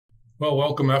Well,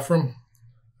 welcome, Ephraim.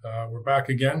 We're back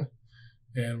again,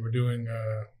 and we're doing,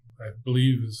 I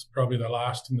believe, is probably the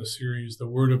last in the series, The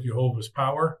Word of Yehovah's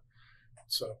Power.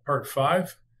 It's part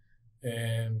 5,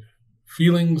 and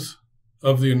feelings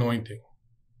of the anointing.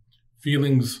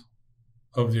 Feelings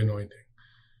of the anointing.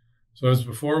 So as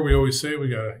before, we always say,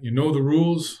 you know the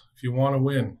rules if you want to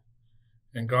win.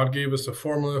 And God gave us a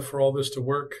formula for all this to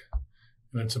work,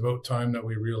 and it's about time that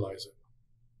we realize it.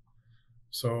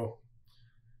 So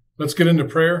let's get into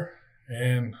prayer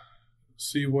and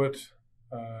see what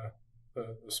the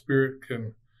Spirit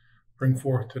can bring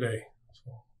forth today.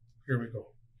 So here we go.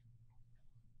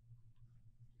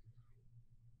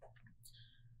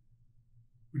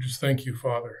 We just thank you,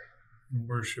 Father, and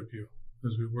worship you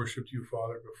as we worshiped you,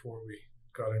 Father, before we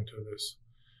got into this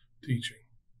teaching.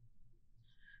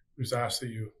 We just ask that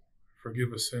you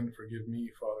forgive us sin, forgive me,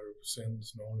 Father, of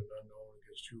sins known and unknown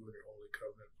against you and your holy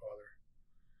covenant, Father.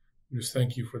 We just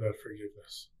thank you for that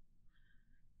forgiveness.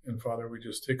 And Father, we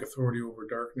just take authority over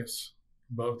darkness,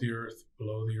 above the earth,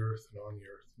 below the earth, and on the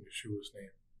earth, in Yeshua's name.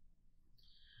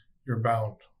 You're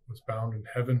bound. What's bound in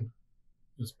heaven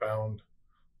is bound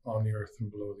on the earth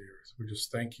and below the earth. We just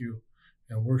thank you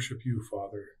and worship you,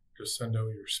 Father. Just send out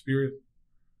your Spirit,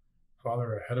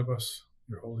 Father, ahead of us,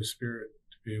 your Holy Spirit,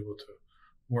 to be able to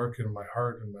work in my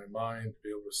heart and my mind, to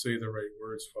be able to say the right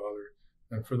words, Father,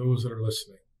 and for those that are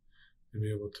listening, to be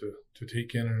able to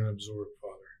take in and absorb,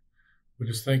 Father. We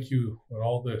just thank you for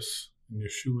all this in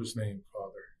Yeshua's name,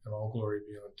 Father, and all glory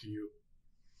be unto you.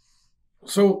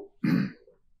 So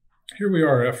here we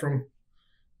are, Ephraim,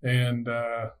 and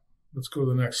let's go to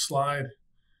the next slide.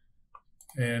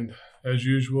 And as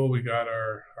usual, we got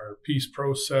our peace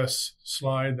process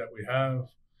slide that we have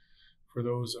for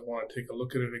those that want to take a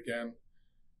look at it again.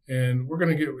 And we're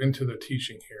going to get into the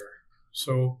teaching here.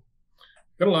 So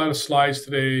got a lot of slides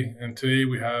today, and today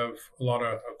we have a lot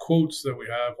of quotes that we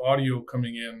have, audio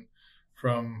coming in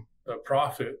from the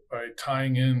prophet by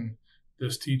tying in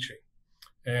this teaching.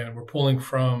 And we're pulling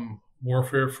from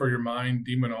Warfare for Your Mind,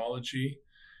 Demonology,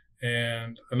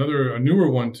 and a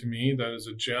newer one to me that is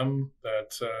a gem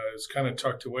that is kind of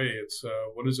tucked away. It's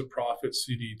What is a Prophet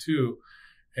CD 2,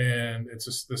 and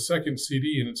it's the second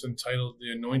CD, and it's entitled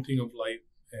The Anointing of Light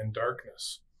and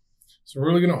Darkness. So we're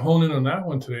really going to hone in on that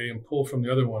one today and pull from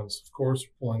the other ones. Of course,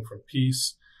 pulling from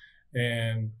peace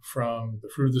and from the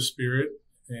fruit of the Spirit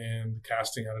and the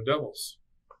casting out of devils.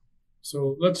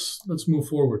 So let's move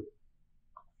forward.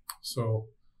 So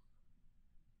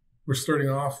we're starting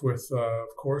off with,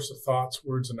 of course, the thoughts,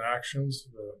 words, and actions,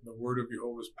 the word of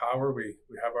Yehovah's power. We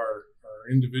have our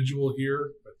individual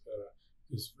here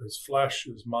with his flesh,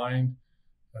 his mind,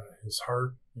 his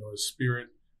heart, his spirit,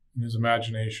 and his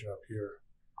imagination up here.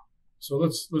 So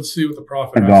let's see what the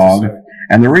prophet has to say.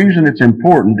 And the reason it's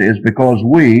important is because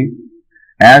we,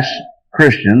 as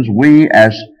Christians, we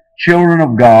as children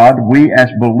of God, we as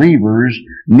believers,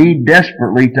 need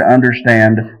desperately to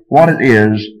understand what it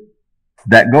is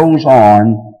that goes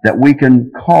on that we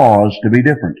can cause to be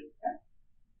different.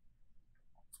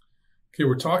 Okay,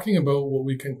 we're talking about what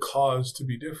we can cause to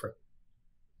be different.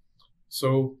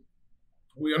 So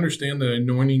we understand that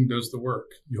anointing does the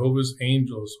work. Yehovah's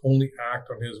angels only act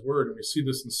on his word. And we see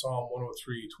this in Psalm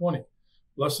 103:20.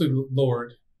 Blessed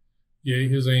Lord, yea,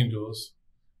 his angels,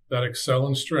 that excel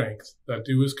in strength, that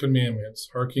do his commandments,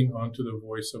 hearkening unto the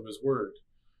voice of his word.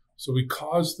 So we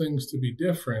cause things to be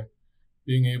different,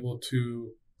 being able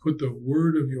to put the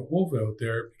word of Yehovah out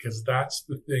there, because that's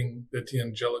the thing that the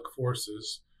angelic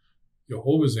forces,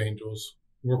 Yehovah's angels,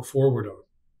 work forward on.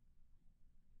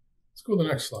 Let's go to the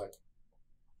next slide.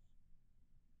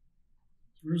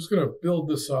 We're just going to build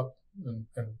this up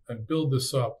and build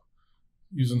this up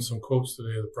using some quotes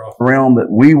today of the prophet. Realm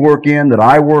that we work in, that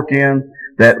I work in,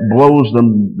 that blows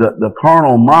the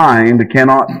carnal mind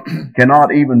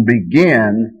cannot even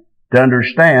begin to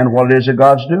understand what it is that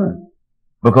God's doing.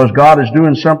 Because God is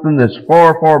doing something that's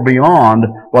far, far beyond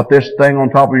what this thing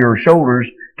on top of your shoulders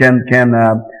can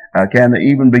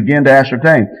even begin to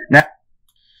ascertain. Now,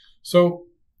 so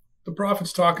the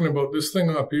prophet's talking about this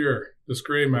thing up here, this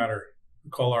gray matter. We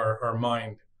call our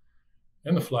mind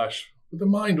and the flesh. But the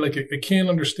mind, like it can't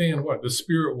understand what? The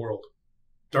spirit world,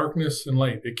 darkness and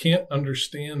light. It can't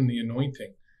understand the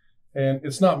anointing. And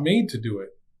it's not made to do it.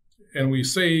 And we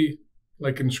say,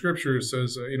 like in scripture, it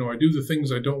says, I do the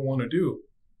things I don't want to do.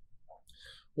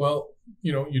 Well,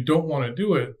 you don't want to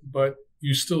do it, but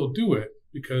you still do it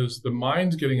because the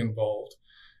mind's getting involved.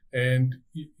 And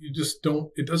you just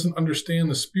don't, it doesn't understand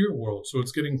the spirit world. So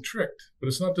it's getting tricked, but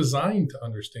it's not designed to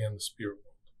understand the spirit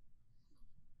world.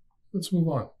 Let's move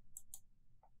on.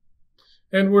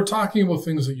 And we're talking about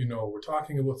things that you know. We're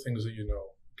talking about things that you know.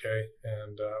 okay?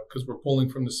 And because we're pulling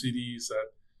from the CDs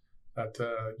that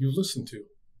you've listened to,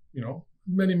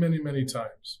 many, many, many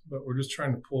times. But we're just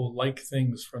trying to pull like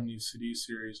things from these CD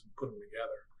series and put them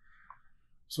together.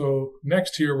 So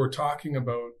next here, we're talking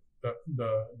about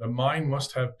the mind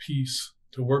must have peace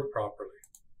to work properly.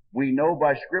 We know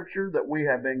by Scripture that we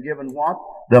have been given what?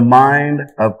 The mind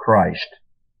of Christ.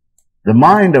 The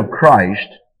mind of Christ.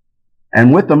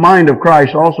 And with the mind of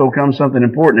Christ also comes something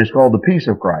important. It's called the peace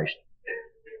of Christ.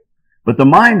 But the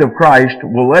mind of Christ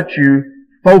will let you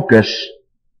focus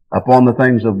upon the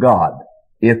things of God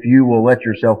if you will let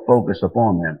yourself focus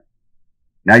upon them.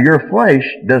 Now your flesh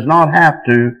does not have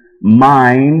to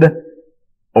mind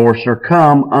or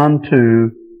succumb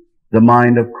unto the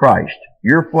mind of Christ.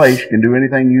 Your flesh can do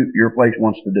anything your flesh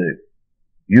wants to do.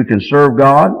 You can serve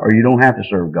God or you don't have to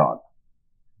serve God.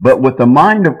 But with the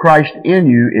mind of Christ in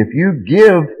you, if you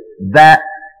give that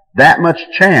much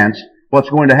chance, what's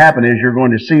going to happen is you're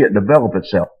going to see it develop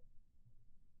itself.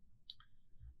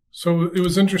 So it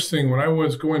was interesting when I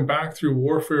was going back through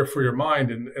Warfare for Your Mind,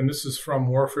 and this is from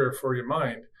Warfare for Your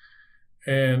Mind.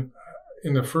 And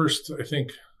in the first, I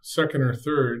think, second or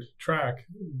third track,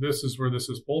 this is where this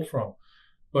is pulled from.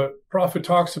 But Prophet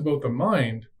talks about the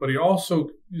mind, but he also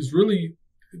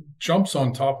jumps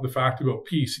on top of the fact about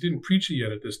peace. He didn't preach it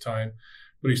yet at this time,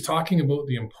 but he's talking about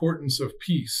the importance of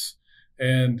peace.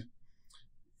 And,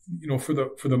 for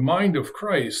the mind of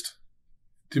Christ,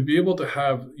 to be able to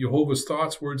have Yehovah's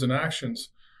thoughts, words, and actions,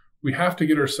 we have to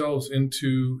get ourselves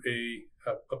into a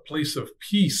place of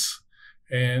peace.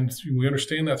 And we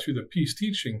understand that through the peace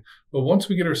teaching. But once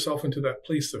we get ourselves into that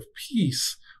place of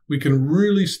peace, we can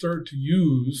really start to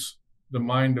use the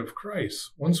mind of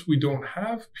Christ. Once we don't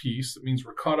have peace, it means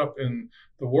we're caught up in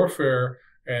the warfare,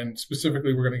 and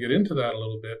specifically we're going to get into that a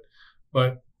little bit,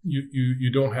 but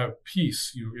you don't have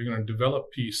peace. You're going to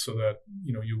develop peace so that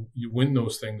you win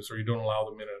those things, or you don't allow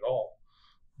them in at all.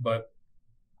 But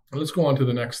let's go on to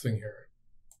the next thing here.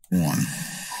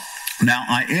 Now,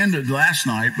 I ended last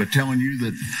night by telling you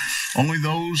that only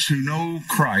those who know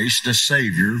Christ as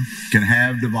Savior can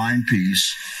have divine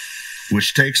peace,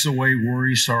 which takes away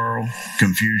worry, sorrow,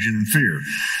 confusion, and fear.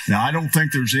 Now, I don't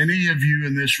think there's any of you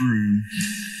in this room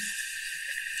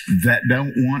that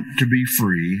don't want to be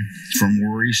free from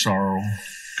worry, sorrow,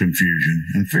 confusion,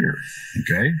 and fear.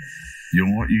 Okay? You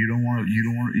don't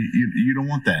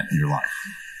want that in your life.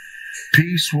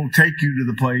 Peace will take you to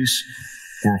the place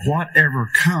where whatever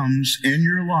comes in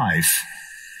your life,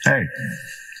 hey,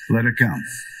 let it come.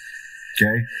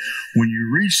 Okay? When you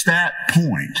reach that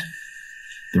point,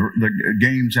 the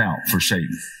game's out for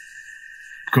Satan.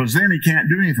 Because then he can't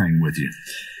do anything with you.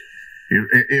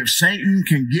 If Satan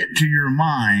can get to your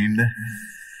mind,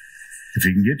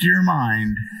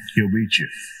 he'll beat you.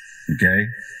 Okay?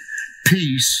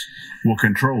 Peace will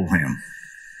control him.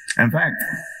 In fact,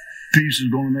 peace is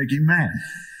going to make him mad.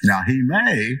 Now, he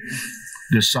may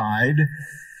decide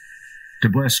to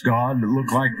bless God that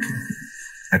look like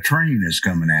a train is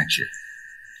coming at you.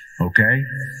 Okay?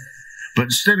 But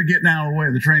instead of getting out of the way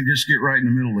of the train, just get right in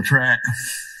the middle of the track.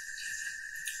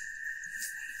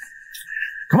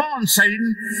 Come on,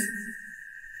 Satan.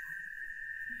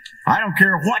 I don't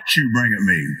care what you bring at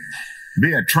me.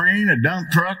 Be a train, a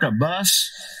dump truck, a bus.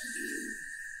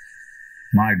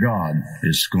 My God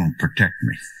is going to protect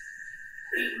me.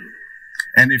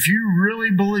 And if you really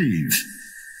believe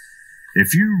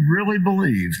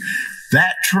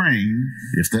that train,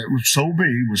 if that was so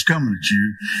big, was coming at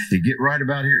you, you get right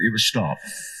about here, it would stop.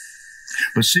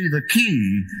 But see, the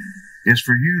key is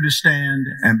for you to stand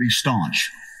and be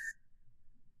staunch.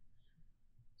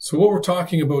 So what we're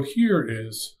talking about here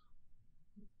is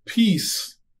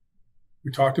peace.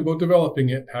 We talked about developing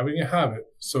it, having a habit.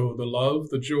 So the love,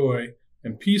 the joy,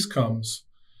 and peace comes.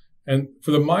 And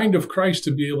for the mind of Christ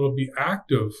to be able to be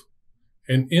active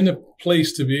and in a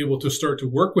place to be able to start to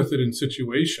work with it in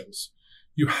situations,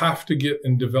 you have to get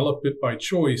and develop it by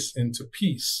choice into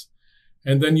peace.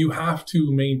 And then you have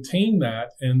to maintain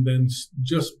that and then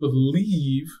just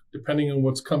believe, depending on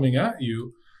what's coming at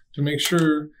you, to make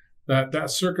sure that that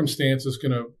circumstance is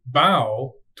going to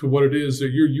bow to what it is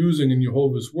that you're using in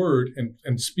Yehovah's word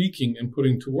and speaking and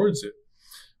putting towards it.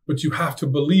 But you have to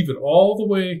believe it all the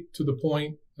way to the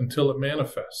point until it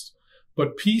manifests.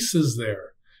 But peace is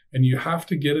there, and you have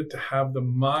to get it to have the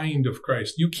mind of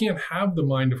Christ. You can't have the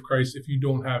mind of Christ if you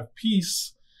don't have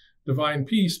peace, divine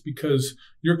peace, because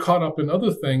you're caught up in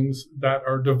other things that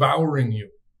are devouring you.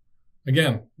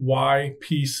 Again, why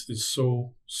peace is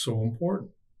so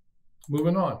important.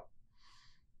 Moving on.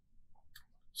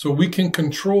 So we can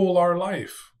control our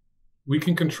life. We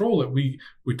can control it. We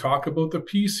talk about the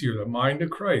peace here, the mind of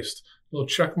Christ. A little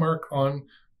check mark on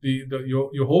the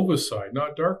Yehovah's side,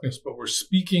 not darkness, but we're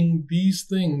speaking these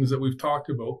things that we've talked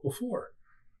about before.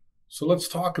 So let's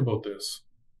talk about this.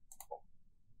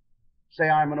 Say,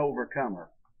 I'm an overcomer.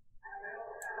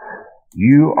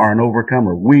 You are an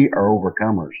overcomer. We are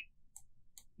overcomers.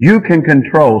 You can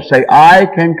control. Say, I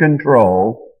can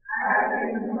control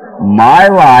my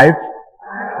life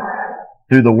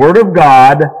through the Word of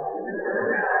God,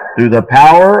 through the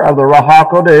power of the Ruach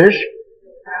HaKodesh.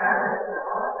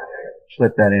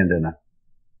 Slip that in, didn't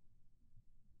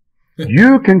I?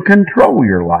 You can control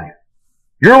your life.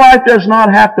 Your life does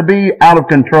not have to be out of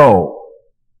control.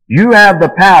 You have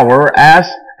the power as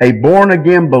a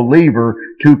born-again believer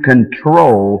to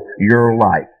control your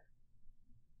life.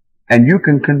 And you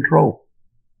can control.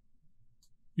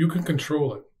 You can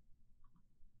control it.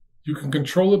 You can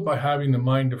control it by having the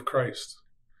mind of Christ.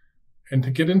 And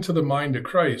to get into the mind of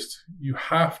Christ, you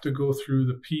have to go through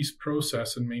the peace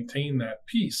process and maintain that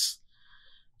peace.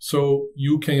 So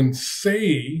you can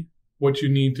say what you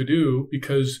need to do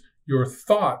because your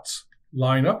thoughts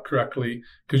line up correctly,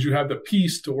 because you have the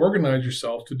peace to organize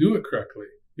yourself to do it correctly.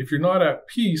 If you're not at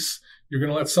peace, you're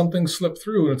going to let something slip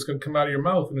through and it's going to come out of your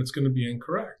mouth and it's going to be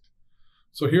incorrect.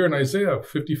 So here in Isaiah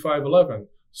 55:11,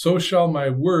 so shall my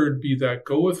word be that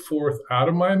goeth forth out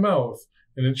of my mouth,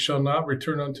 and it shall not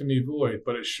return unto me void,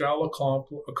 but it shall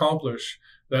accomplish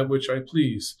that which I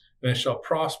please, and it shall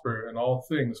prosper in all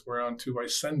things whereunto I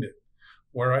send it.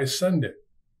 Where I send it.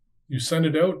 You send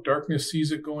it out, darkness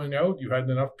sees it going out, you had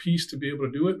enough peace to be able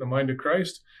to do it in the mind of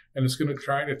Christ, and it's going to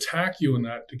try and attack you in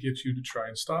that to get you to try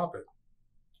and stop it.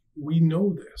 We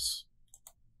know this.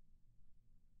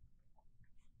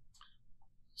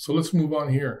 So let's move on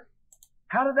here.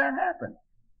 How did that happen?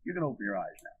 You can open your eyes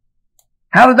now.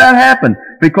 How did that happen?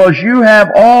 Because you have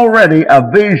already a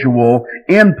visual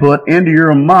input into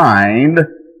your mind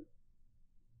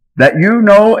that you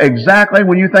know exactly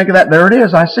when you think of that. There it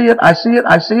is. I see it. I see it.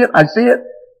 I see it. I see it.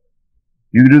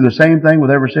 You can do the same thing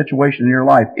with every situation in your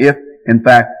life if, in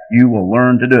fact, you will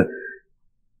learn to do it.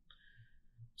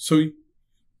 So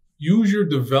use your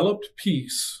developed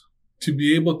peace to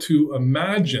be able to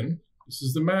imagine, this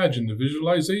is the imagine, the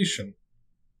visualization,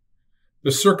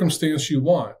 the circumstance you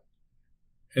want,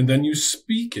 and then you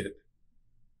speak it.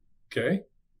 Okay?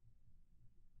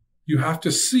 You have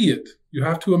to see it. You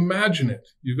have to imagine it.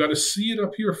 You've got to see it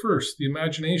up here first, the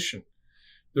imagination,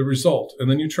 the result.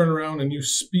 And then you turn around and you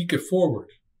speak it forward.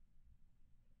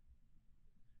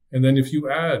 And then if you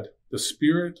add the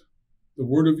Spirit, the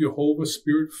Word of Yehovah,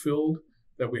 Spirit-filled,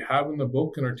 that we have in the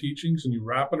book and our teachings, and you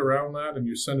wrap it around that and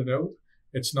you send it out,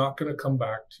 it's not going to come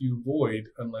back to you void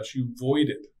unless you void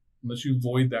it, unless you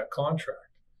void that contract.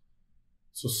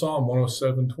 So Psalm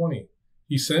 107:20,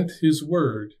 He sent His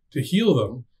word to heal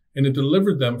them, and it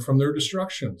delivered them from their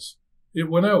destructions. It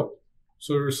went out.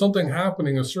 So there was something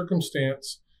happening, a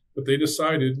circumstance, but they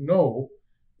decided no.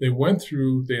 They went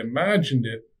through, they imagined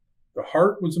it. The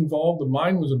heart was involved, the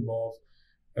mind was involved,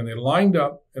 and they lined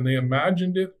up and they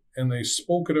imagined it and they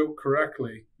spoke it out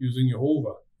correctly using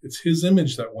Yehovah. It's His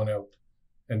image that went out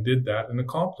and did that and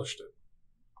accomplished it.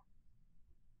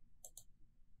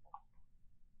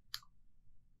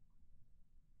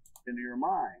 Into your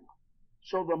mind.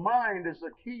 So the mind is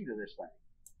the key to this thing.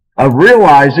 Of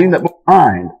realizing that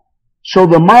mind. So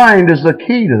the mind is the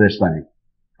key to this thing.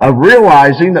 Of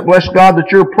realizing that, bless God,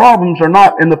 that your problems are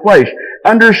not in the flesh.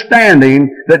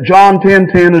 Understanding that John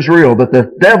 10:10 is real. That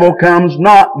the devil comes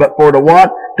not but for to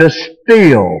what? To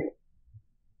steal.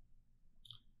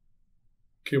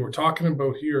 Okay, we're talking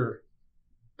about here,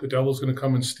 the devil's going to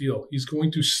come and steal. He's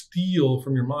going to steal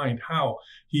from your mind. How?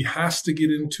 He has to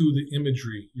get into the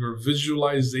imagery, your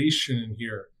visualization in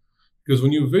here. Because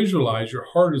when you visualize, your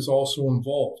heart is also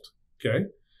involved, okay?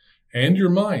 And your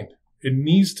mind. It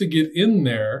needs to get in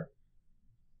there.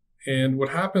 And what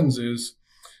happens is,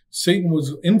 Satan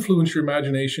will influence your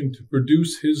imagination to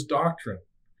produce his doctrine.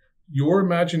 Your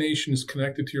imagination is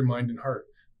connected to your mind and heart.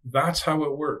 That's how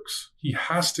it works. He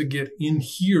has to get in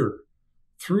here,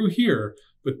 through here,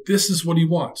 but this is what he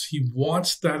wants. He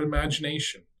wants that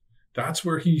imagination. That's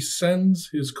where he sends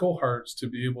his cohorts to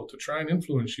be able to try and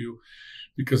influence you,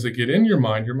 because they get in your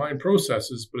mind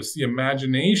processes, but it's the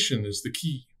imagination is the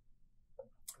key.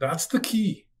 That's the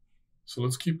key. So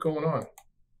let's keep going on.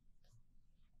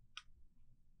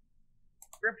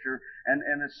 Scripture, and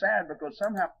it's sad because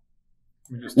somehow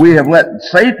we have let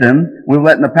Satan, we've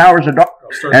let the powers of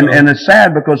darkness, and it's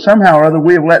sad because somehow or other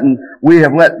we've let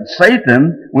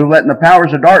the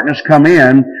powers of darkness come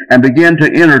in and begin to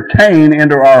entertain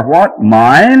into our what?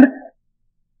 Mind?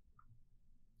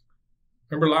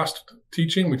 Remember last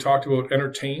teaching we talked about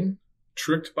entertain,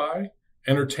 tricked by,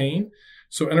 entertain.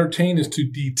 So entertain is to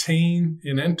detain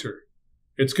and enter.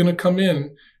 It's going to come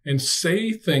in and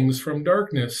say things from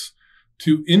darkness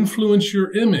to influence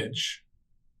your image.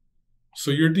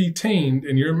 So you're detained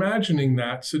and you're imagining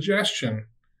that suggestion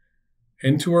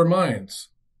into our minds.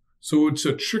 So it's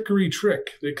a trickery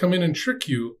trick. They come in and trick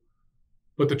you,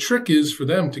 but the trick is for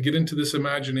them to get into this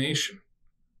imagination.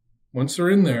 Once they're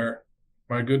in there,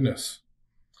 my goodness.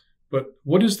 But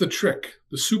what is the trick,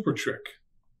 the super trick?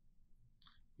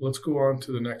 Let's go on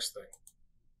to the next thing.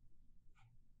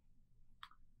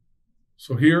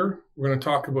 So here, we're going to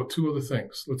talk about two other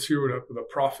things. Let's hear what the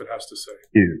prophet has to say.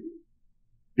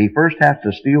 He first has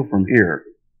to steal from here.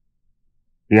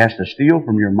 He has to steal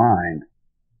from your mind.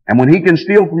 And when he can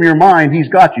steal from your mind, he's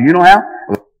got you. You know how?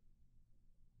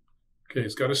 Okay,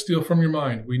 he's got to steal from your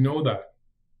mind. We know that.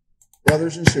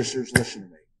 Brothers and sisters, listen to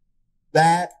me.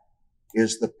 That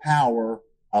is the power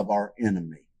of our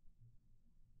enemy.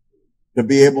 To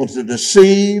be able to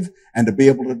deceive and to be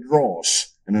able to draw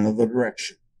us in another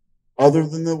direction, other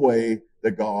than the way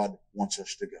that God wants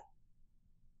us to go.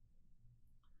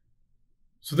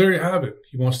 So there you have it.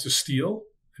 He wants to steal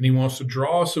and he wants to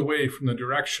draw us away from the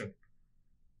direction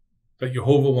that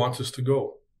Yehovah wants us to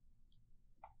go.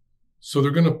 So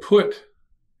they're going to put,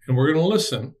 and we're going to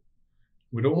listen.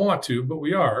 We don't want to, but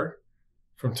we are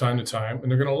from time to time.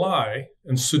 And they're going to lie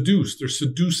and seduce. They're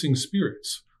seducing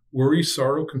spirits. Worry,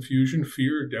 sorrow, confusion,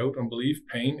 fear, doubt, unbelief,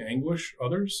 pain, anguish,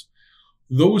 others.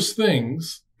 Those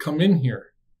things come in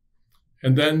here.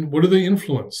 And then what do they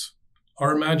influence?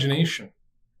 Our imagination.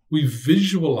 We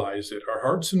visualize it. Our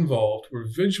heart's involved. We're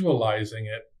visualizing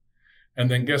it. And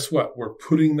then guess what? We're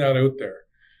putting that out there.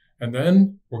 And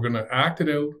then we're going to act it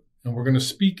out and we're going to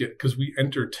speak it because we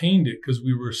entertained it, because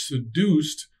we were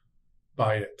seduced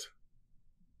by it.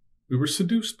 We were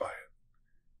seduced by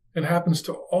it. It happens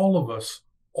to all of us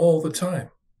all the time.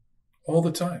 All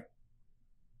the time.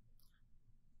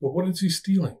 But what is he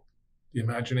stealing? The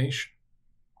imagination.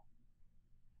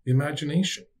 The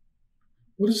imagination.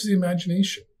 What is the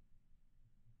imagination?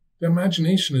 The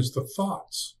imagination is the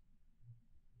thoughts.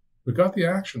 We got the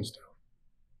actions down.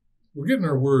 We're getting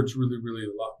our words really, really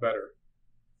a lot better.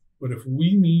 But if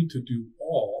we need to do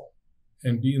all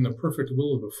and be in the perfect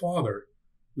will of the Father,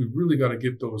 we really got to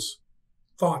get those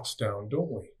thoughts down,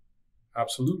 don't we?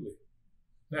 Absolutely.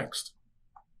 Next.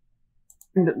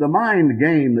 The mind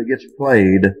game that gets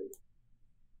played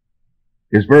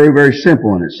is very, very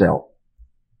simple in itself.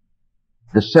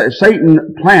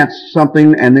 Satan plants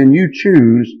something and then you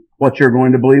choose what you're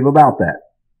going to believe about that.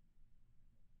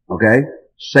 Okay?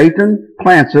 Satan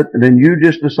plants it, and then you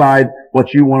just decide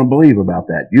what you want to believe about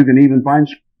that. You can even find...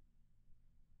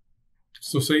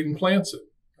 So Satan plants it.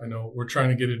 I know we're trying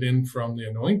to get it in from the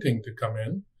anointing to come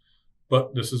in,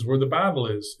 but this is where the battle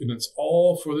is, and it's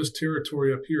all for this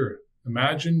territory up here.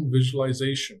 Imagine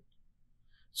visualization,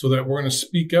 so that we're going to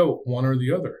speak out one or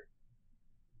the other.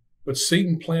 But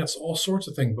Satan plants all sorts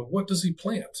of things, but what does he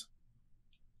plant?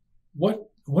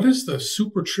 What is the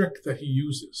super trick that he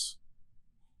uses?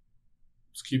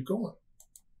 Let's keep going.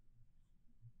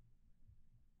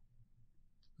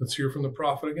 Let's hear from the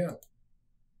prophet again.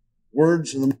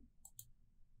 Words are the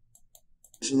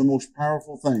most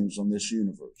powerful things on this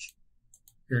universe.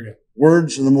 Here again.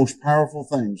 Words are the most powerful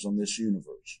things on this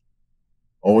universe.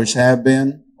 Always have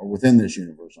been, or within this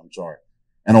universe,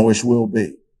 and always will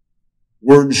be.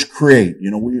 Words create.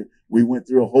 You know, we went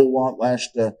through a whole lot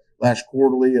last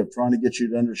quarterly of trying to get you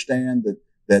to understand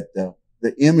that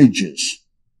the images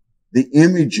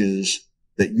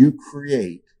that you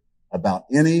create about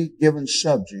any given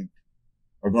subject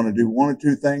are going to do one or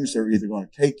two things. They're either going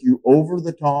to take you over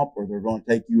the top or they're going to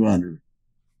take you under.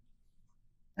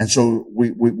 And so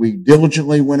we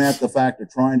diligently went at the fact of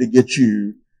trying to get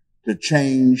you to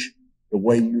change the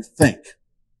way you think,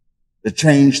 to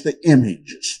change the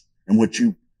images in which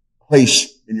you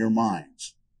place in your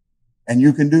minds. And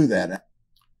you can do that.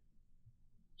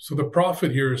 So the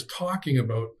prophet here is talking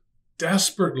about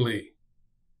desperately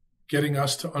getting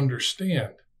us to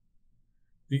understand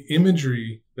the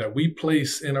imagery that we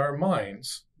place in our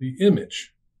minds, the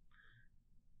image.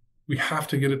 We have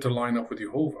to get it to line up with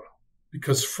Yehovah,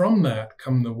 because from that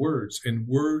come the words, and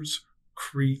words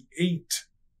create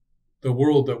the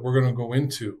world that we're going to go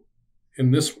into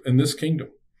in this kingdom.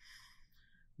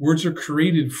 Words are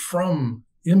created from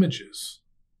images.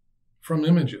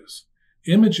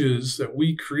 Images that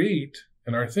we create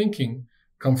in our thinking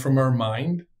come from our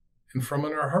mind and from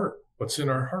in our heart. What's in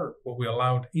our heart, what we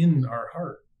allowed in our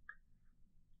heart.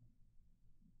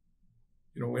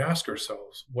 You know, we ask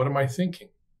ourselves, what am I thinking?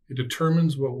 It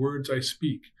determines what words I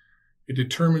speak. It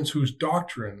determines whose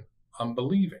doctrine I'm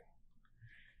believing.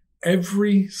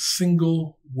 Every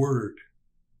single word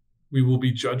we will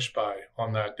be judged by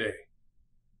on that day.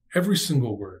 Every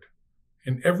single word.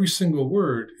 And every single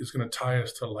word is going to tie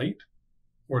us to light,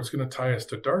 or it's going to tie us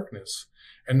to darkness.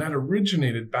 And that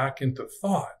originated back into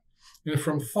thought. And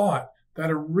from thought,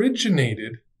 that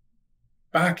originated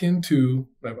back into,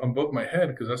 I'm above my head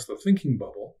because that's the thinking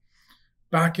bubble,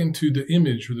 back into the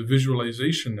image or the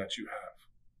visualization that you have.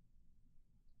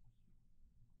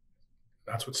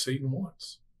 That's what Satan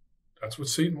wants. That's what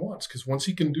Satan wants. Because once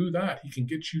he can do that, he can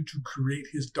get you to create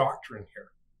his doctrine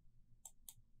here.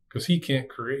 Because he can't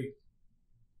create.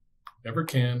 Never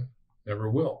can, never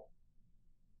will.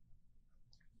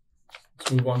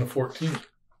 Let's move on to 14.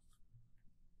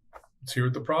 Let's hear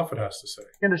what the prophet has to say.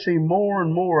 You're going to see more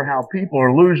and more how people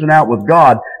are losing out with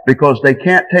God because they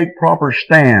can't take proper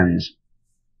stands.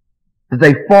 That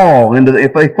they fall into,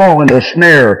 if they fall into the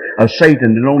snare of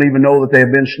Satan, they don't even know that they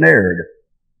have been snared.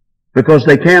 Because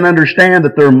they can't understand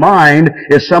that their mind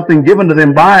is something given to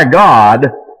them by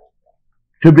God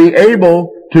to be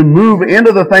able to move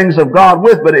into the things of God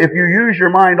with. But if you use your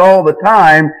mind all the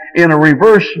time in a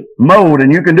reverse mode,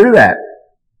 and you can do that.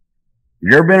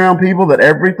 You ever been around people that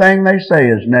everything they say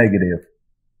is negative?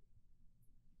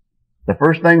 The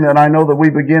first thing that I know that we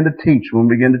begin to teach when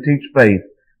we begin to teach faith,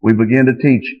 we begin to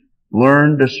teach,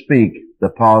 learn to speak the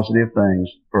positive things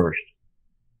first.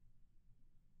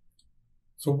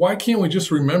 So why can't we just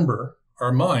remember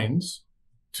our minds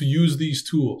to use these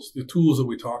tools, the tools that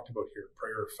we talked about here,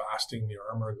 prayer, fasting, the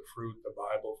armor, the fruit, the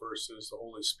Bible verses, the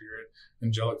Holy Spirit,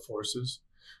 angelic forces,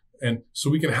 and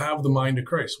so we can have the mind of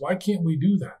Christ? Why can't we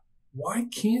do that? Why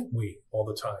can't we all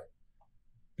the time?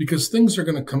 Because things are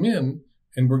going to come in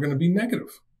and we're going to be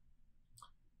negative.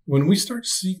 When we start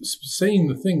saying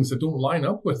the things that don't line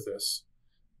up with this,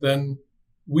 then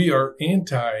we are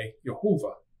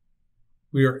anti-Yehovah.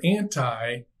 We are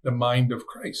anti the mind of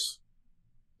Christ.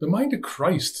 The mind of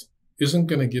Christ isn't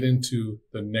going to get into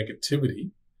the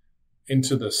negativity,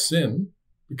 into the sin,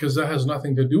 because that has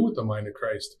nothing to do with the mind of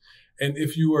Christ. And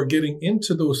if you are getting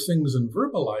into those things and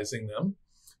verbalizing them,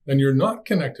 then you're not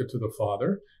connected to the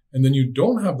Father, and then you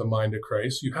don't have the mind of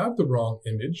Christ. You have the wrong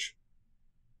image,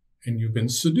 and you've been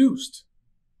seduced.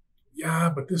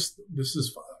 Yeah, but this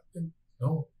is fine.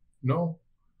 No.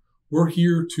 We're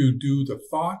here to do the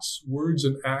thoughts, words,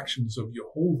 and actions of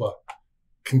Yehovah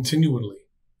continually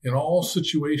in all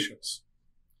situations.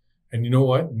 And you know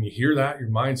what? When you hear that, your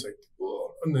mind's like,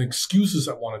 oh, and the excuses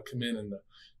that want to come in, and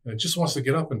it just wants to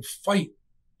get up and fight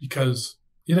because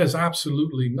it has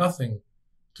absolutely nothing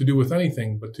to do with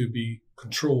anything but to be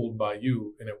controlled by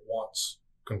you, and it wants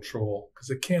control because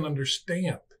it can't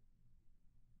understand.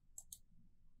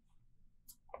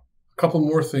 A couple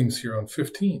more things here on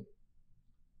 15.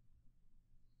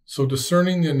 So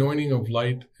discerning the anointing of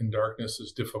light and darkness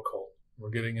is difficult. We're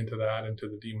getting into that, into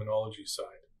the demonology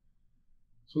side.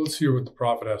 So let's hear what the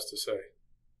prophet has to say.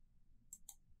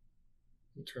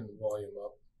 Let me turn the volume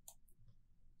up.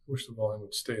 I wish the volume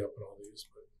would stay up in all these.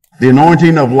 The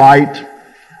anointing of light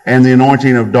and the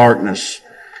anointing of darkness.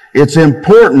 It's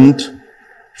important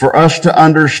for us to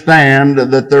understand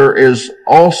that there is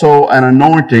also an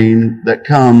anointing that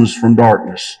comes from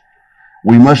darkness.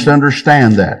 We must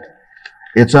understand that.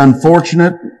 It's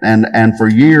unfortunate, and for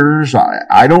years,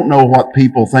 I don't know what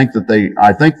people think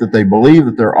I think that they believe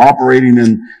that they're operating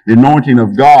in the anointing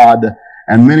of God,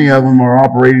 and many of them are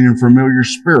operating in familiar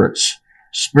spirits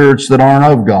that aren't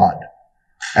of God.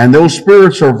 And those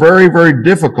spirits are very, very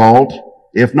difficult,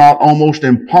 if not almost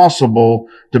impossible,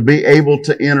 to be able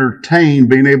to entertain,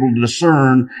 being able to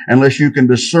discern, unless you can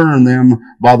discern them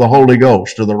by the Holy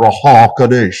Ghost, or the Ruach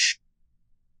HaKodesh.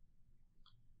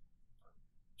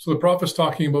 So the prophet's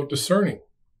talking about discerning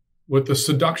with the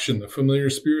seduction, the familiar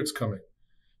spirits coming.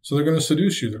 So they're going to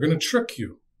seduce you. They're going to trick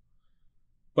you.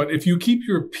 But if you keep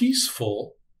your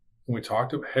peaceful, and we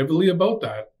talked heavily about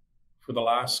that for the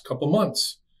last couple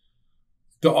months,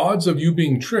 the odds of you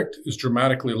being tricked is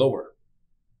dramatically lower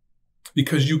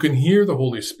because you can hear the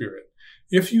Holy Spirit.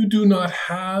 If you do not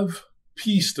have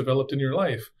peace developed in your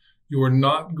life, you are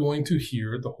not going to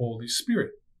hear the Holy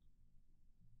Spirit.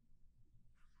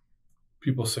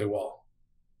 People say, well,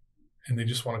 and they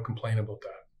just want to complain about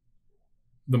that.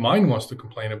 The mind wants to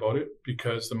complain about it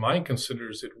because the mind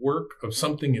considers it work of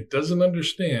something it doesn't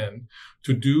understand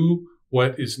to do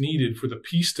what is needed for the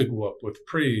peace to go up with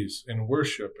praise and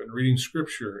worship and reading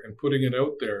scripture and putting it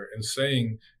out there and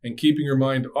saying and keeping your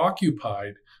mind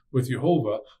occupied with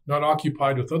Yehovah, not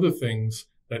occupied with other things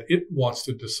that it wants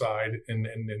to decide and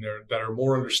that are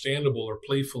more understandable or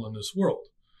playful in this world.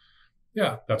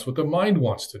 Yeah, that's what the mind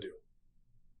wants to do.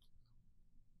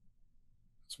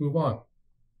 Let's move on.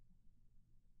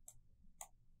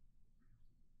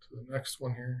 to the next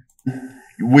one here.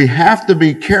 We have to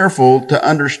be careful to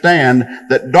understand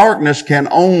that darkness can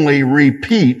only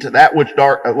repeat that which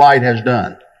light has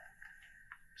done.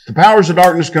 The powers of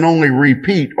darkness can only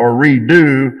repeat or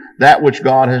redo that which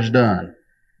God has done.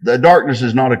 The darkness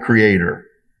is not a creator.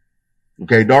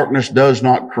 Okay, darkness does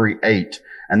not create,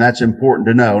 and that's important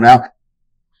to know. Now,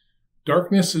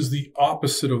 darkness is the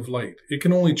opposite of light. It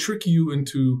can only trick you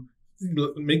into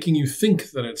making you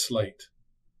think that it's light.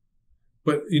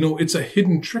 But, it's a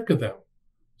hidden trick of them.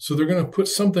 So they're going to put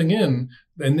something in,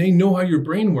 and they know how your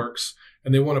brain works,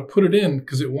 and they want to put it in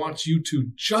because it wants you to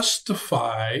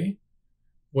justify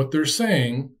what they're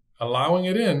saying, allowing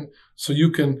it in, so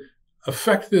you can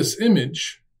affect this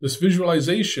image, this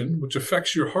visualization, which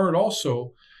affects your heart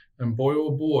also. And boy,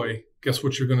 oh boy, guess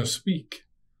what you're going to speak?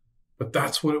 But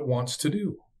that's what it wants to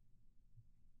do.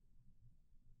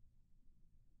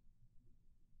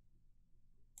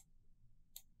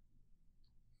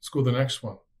 Let's go to the next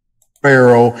one.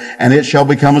 Pharaoh, and it shall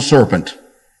become a serpent.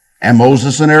 And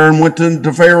Moses and Aaron went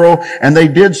to Pharaoh, and they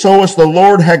did so as the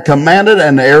Lord had commanded,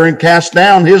 and Aaron cast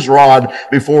down his rod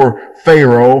before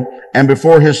Pharaoh and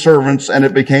before his servants, and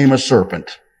it became a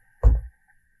serpent.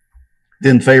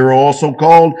 Then Pharaoh also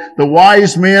called the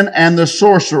wise men and the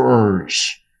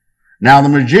sorcerers. Now the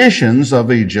magicians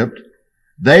of Egypt,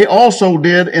 they also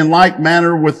did in like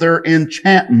manner with their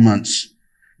enchantments.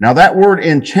 Now that word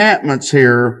enchantments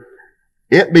here,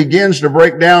 it begins to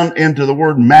break down into the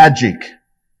word magic.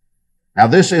 Now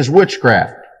this is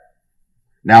witchcraft.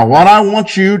 Now what I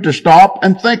want you to stop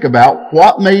and think about,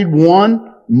 what made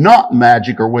one not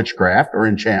magic or witchcraft or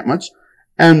enchantments,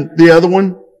 and the other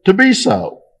one to be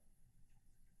so?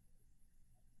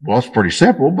 Well, it's pretty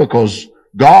simple, because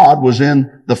God was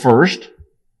in the first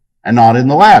and not in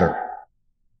the latter.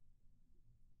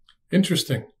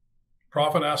 Interesting.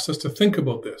 Prophet asked us to think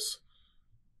about this.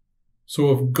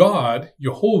 So if God,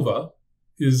 Yehovah,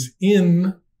 is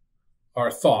in our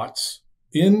thoughts,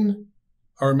 in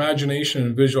our imagination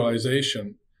and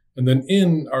visualization, and then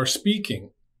in our speaking,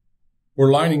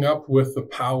 we're lining up with the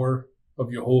power of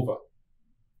Yehovah.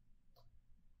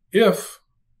 If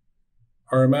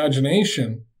our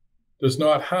imagination does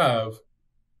not have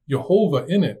Yehovah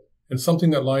in it and something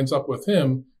that lines up with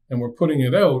him, and we're putting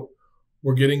it out,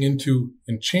 we're getting into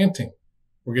enchanting.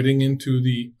 We're getting into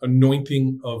the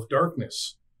anointing of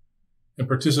darkness and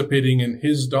participating in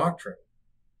his doctrine.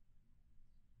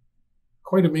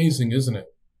 Quite amazing, isn't it?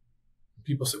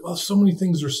 People say, well, so many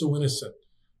things are so innocent.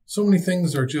 So many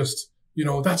things are just,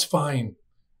 that's fine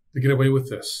to get away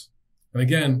with this. And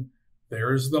again,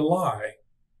 there's the lie.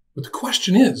 But the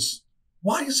question is,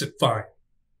 why is it fine?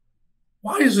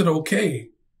 Why is it okay?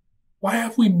 Why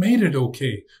have we made it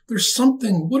okay? There's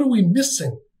something. What are we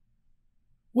missing?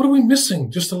 What are we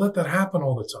missing just to let that happen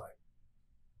all the time?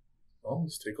 Well,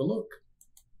 let's take a look.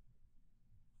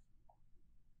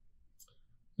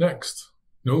 Next,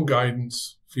 no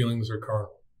guidance, feelings are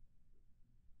carnal.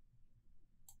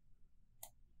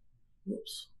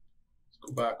 Whoops.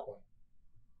 Let's go back one.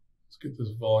 Let's get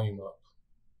this volume up.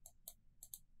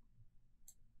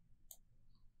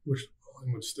 Wish the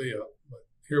volume would stay up, but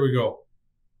here we go.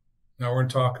 Now we're going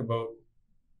to talk about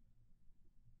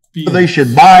feelings. They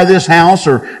should buy this house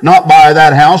or not buy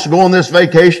that house, go on this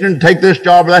vacation and take this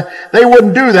job or that. They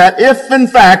wouldn't do that if, in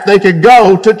fact, they could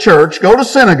go to church, go to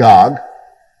synagogue,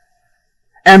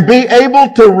 and be able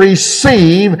to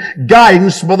receive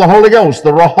guidance by the Holy Ghost,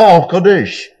 the Ruach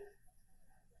Kodesh.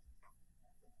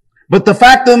 But the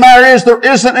fact of the matter is, there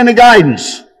isn't any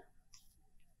guidance.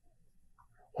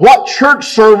 What church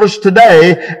service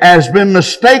today has been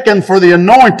mistaken for the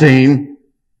anointing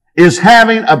is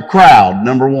having a crowd,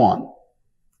 number one.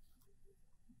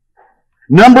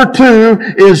 Number two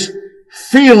is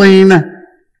feeling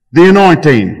the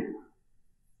anointing.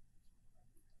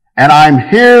 And I'm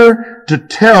here to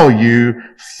tell you,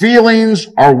 feelings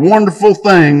are wonderful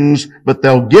things, but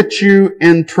they'll get you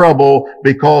in trouble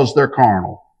because they're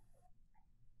carnal.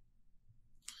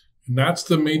 And that's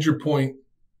the major point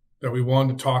that we want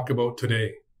to talk about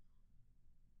today.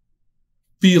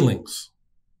 Feelings.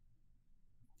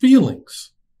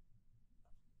 Feelings.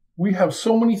 We have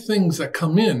so many things that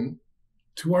come in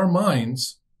to our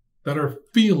minds that are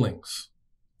feelings.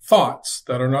 Thoughts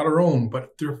that are not our own,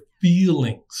 but they're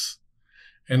feelings.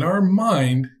 And our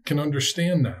mind can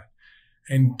understand that.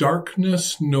 And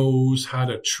darkness knows how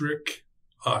to trick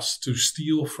us, to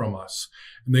steal from us.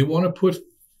 And they want to put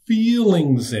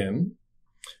feelings in.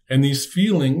 And these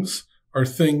feelings are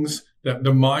things that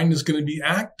the mind is going to be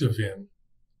active in.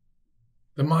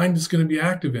 The mind is going to be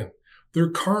active in. They're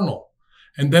carnal.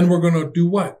 And then we're going to do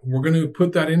what? We're going to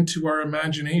put that into our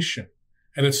imagination.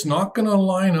 And it's not going to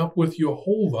line up with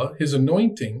Yehovah, his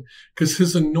anointing, because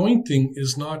his anointing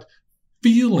is not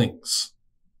feelings.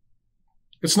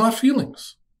 It's not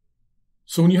feelings.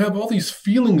 So when you have all these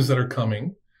feelings that are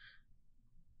coming,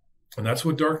 and that's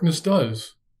what darkness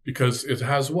does, because it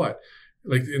has what?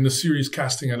 Like in the series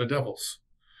Casting Out of Devils.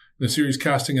 In the series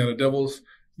Casting Out of Devils,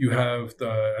 you have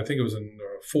I think it was in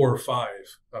 4 or 5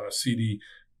 CD.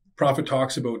 Prophet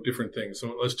talks about different things.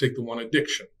 So let's take the one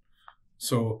addiction.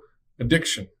 So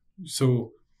addiction.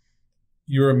 So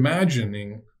you're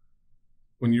imagining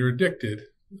when you're addicted,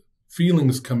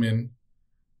 feelings come in,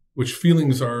 which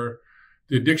feelings are,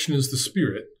 the addiction is the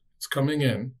spirit. It's coming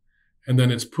in, and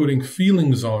then it's putting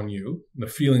feelings on you. And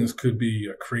the feelings could be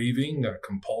a craving, a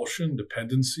compulsion,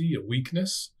 dependency, a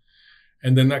weakness.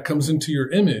 And then that comes into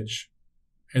your image,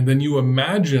 and then you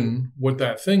imagine what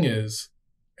that thing is,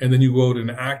 and then you go out and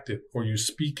act it, or you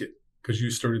speak it because you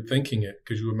started thinking it,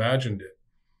 because you imagined it.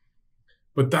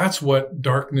 But that's what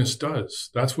darkness does.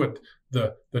 That's what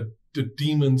the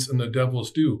demons and the devils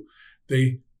do.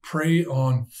 They prey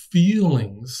on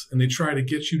feelings, and they try to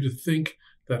get you to think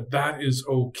that that is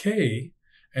okay.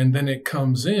 And then it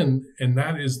comes in, and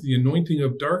that is the anointing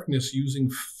of darkness using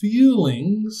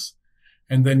feelings.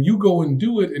 And then you go and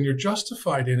do it, and you're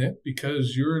justified in it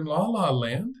because you're in la-la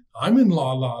land. I'm in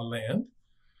la-la land.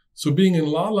 So being in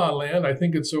la-la land, I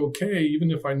think it's okay, even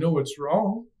if I know it's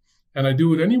wrong. And I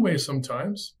do it anyway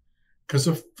sometimes because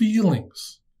of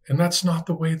feelings. And that's not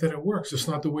the way that it works. It's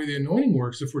not the way the anointing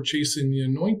works if we're chasing the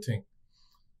anointing.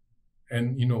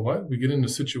 And you know what? We get into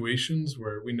situations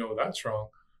where we know that's wrong,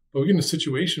 but we get into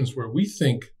situations where we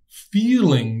think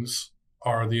feelings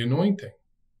are the anointing.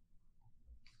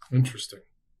 Interesting.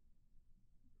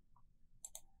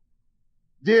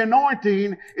 The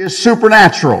anointing is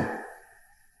supernatural.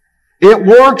 It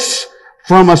works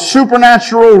from a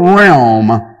supernatural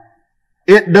realm.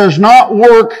 It does not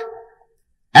work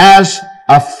as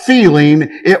a feeling.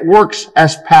 It works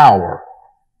as power.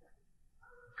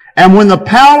 And when the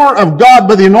power of God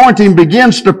by the anointing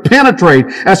begins to penetrate,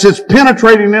 as it's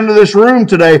penetrating into this room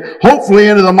today, hopefully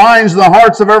into the minds and the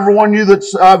hearts of everyone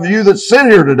of you that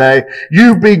sit here today,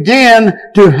 you begin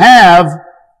to have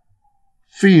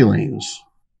feelings.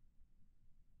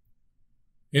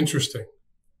 Interesting.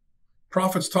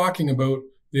 Prophet's talking about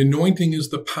the anointing is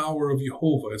the power of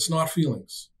Yehovah. It's not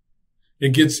feelings.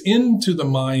 It gets into the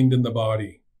mind and the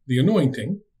body, the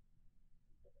anointing.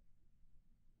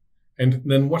 And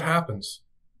then what happens?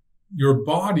 Your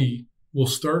body will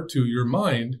start to, your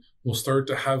mind will start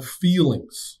to have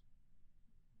feelings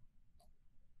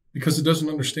because it doesn't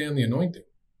understand the anointing.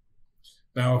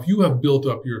 Now, if you have built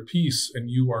up your peace and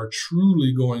you are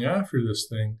truly going after this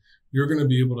thing, you're going to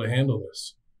be able to handle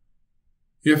this.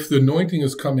 If the anointing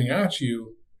is coming at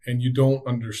you and you don't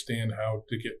understand how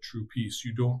to get true peace,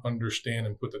 you don't understand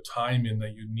and put the time in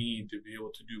that you need to be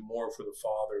able to do more for the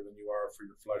Father than you are for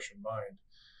your flesh and mind,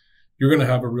 you're going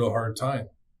to have a real hard time.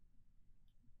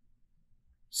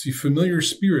 See, familiar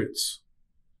spirits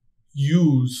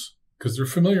use, because they're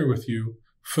familiar with you,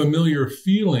 familiar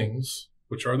feelings,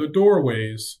 which are the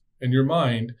doorways in your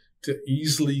mind, to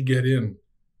easily get in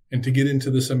and to get into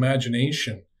this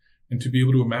imagination and to be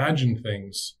able to imagine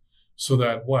things so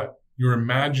that what? You're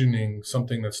imagining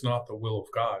something that's not the will of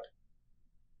God.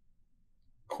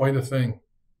 Quite a thing.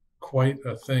 Quite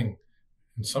a thing.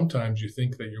 And sometimes you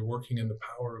think that you're working in the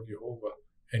power of Yehovah,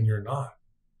 and you're not.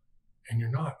 And you're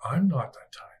not. I'm not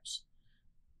at times.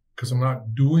 Because I'm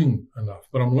not doing enough.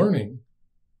 But I'm learning.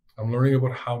 I'm learning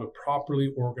about how to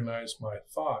properly organize my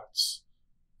thoughts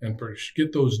and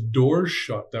get those doors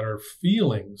shut that are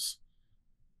feelings.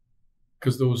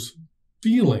 Because those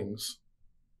feelings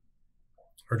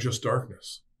are just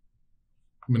darkness.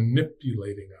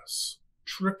 Manipulating us.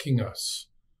 Tricking us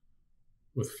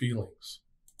with feelings.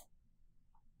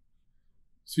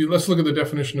 See, let's look at the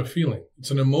definition of feeling. It's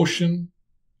an emotion,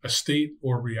 a state,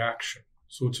 or reaction.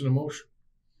 So it's an emotion.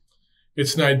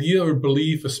 It's an idea or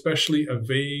belief, especially a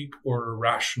vague or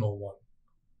irrational one.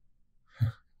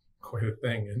 Quite a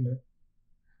thing, isn't it?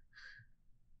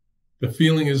 The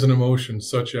feeling is an emotion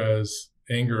such as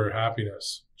anger or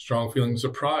happiness. Strong feelings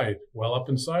of pride well up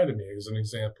inside of me, as an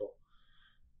example.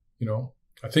 You know,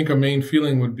 I think a main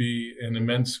feeling would be an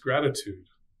immense gratitude.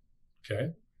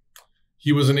 Okay?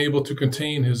 He was unable to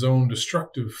contain his own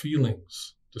destructive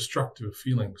feelings.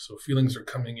 So feelings are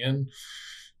coming in,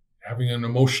 having an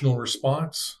emotional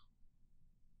response.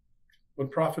 What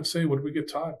prophets say? What do we get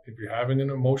taught? If you're having an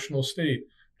emotional state,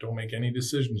 don't make any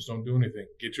decisions. Don't do anything.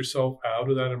 Get yourself out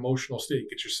of that emotional state.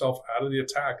 Get yourself out of the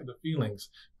attack of the feelings.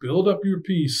 Build up your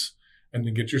peace, and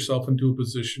then get yourself into a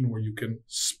position where you can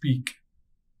speak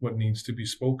what needs to be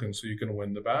spoken so you can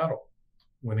win the battle.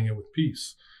 winning it with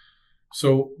peace.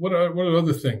 So what are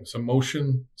other things?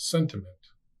 Emotion, sentiment.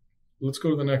 Let's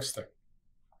go to the next thing.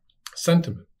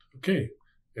 Sentiment. Okay,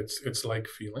 it's like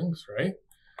feelings, right?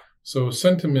 So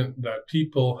sentiment that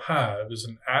people have is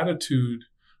an attitude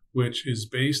which is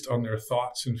based on their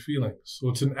thoughts and feelings. So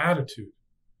it's an attitude.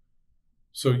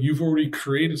 So you've already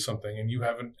created something and you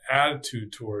have an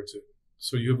attitude towards it.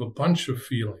 So you have a bunch of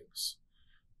feelings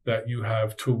that you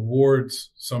have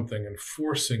towards something and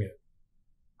forcing it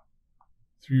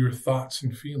through your thoughts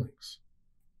and feelings.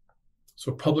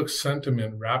 So public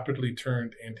sentiment rapidly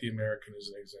turned anti-American as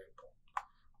an example.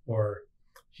 Or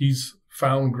he's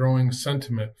found growing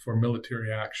sentiment for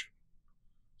military action.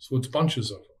 So it's bunches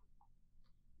of them.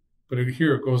 But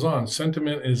here it goes on.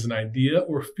 Sentiment is an idea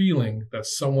or feeling that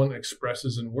someone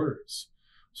expresses in words.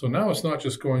 So now it's not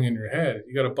just going in your head.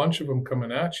 You got a bunch of them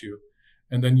coming at you,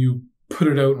 and then you put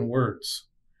it out in words.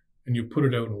 And you put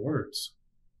it out in words.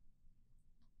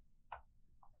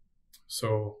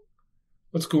 So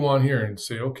let's go on here and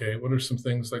say, okay, what are some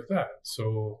things like that?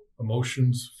 So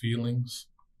emotions, feelings.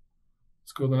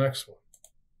 Let's go to the next one.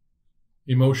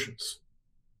 Emotions.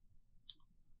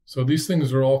 So these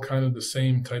things are all kind of the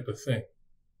same type of thing.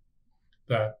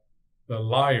 That the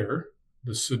liar,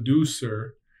 the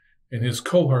seducer, and his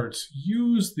cohorts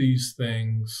use these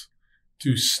things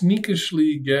to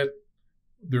sneakishly get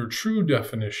their true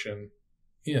definition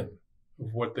in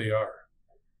of what they are.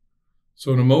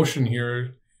 So an emotion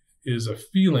here is a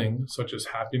feeling such as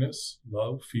happiness,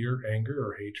 love, fear, anger,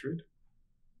 or hatred,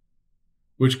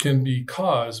 which can be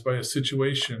caused by a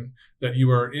situation that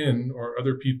you are in or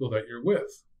other people that you're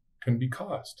with. Can be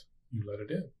caused. You let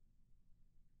it in.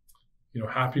 You know,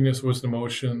 happiness was an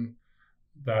emotion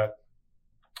that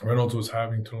Reynolds was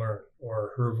having to learn,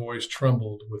 or her voice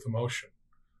trembled with emotion.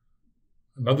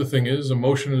 Another thing is,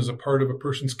 emotion is a part of a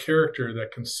person's character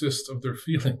that consists of their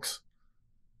feelings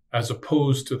as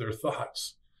opposed to their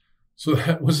thoughts. So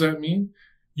what does that mean?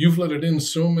 You've let it in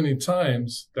so many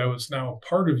times that it's now a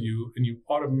part of you, and you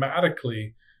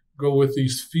automatically go with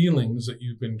these feelings that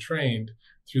you've been trained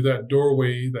through that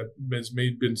doorway that has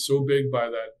been so big by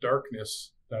that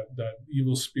darkness, that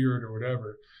evil spirit or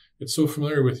whatever. It's so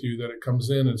familiar with you that it comes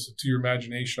in, it's to your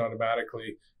imagination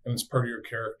automatically, and it's part of your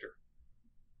character.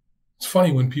 It's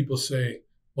funny when people say,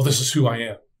 well, this is who I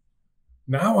am.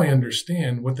 Now I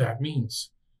understand what that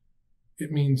means.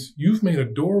 It means you've made a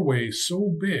doorway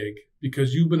so big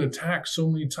because you've been attacked so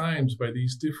many times by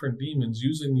these different demons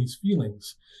using these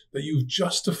feelings that you've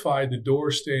justified the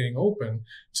door staying open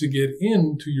to get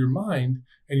into your mind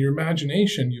and your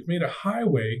imagination. You've made a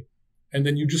highway, and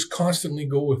then you just constantly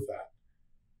go with that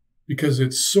because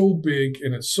it's so big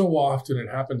and it's so often, it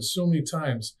happens so many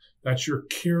times. That's your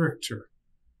character.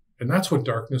 And that's what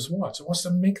darkness wants. It wants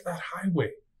to make that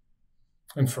highway.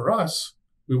 And for us,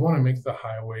 we want to make the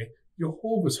highway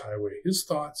Yehovah's highway, his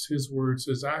thoughts, his words,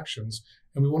 his actions,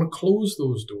 and we want to close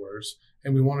those doors,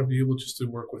 and we want to be able just to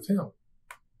work with him.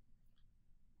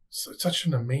 So it's such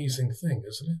an amazing thing,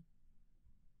 isn't it?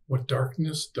 What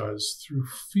darkness does through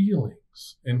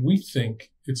feelings, and we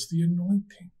think it's the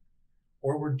anointing,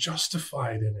 or we're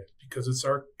justified in it because it's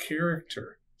our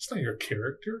character. It's not your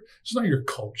character. It's not your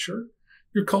culture.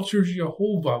 Your culture is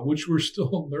Yehovah, which we're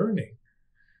still learning.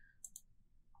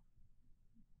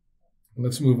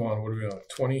 Let's move on. What are we on?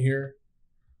 20 here?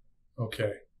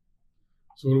 Okay.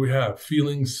 So what do we have?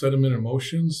 Feelings, sentiment,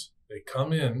 emotions. They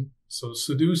come in. So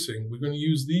seducing, we're going to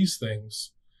use these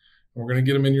things. And we're going to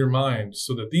get them in your mind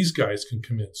so that these guys can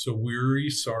come in. So worry,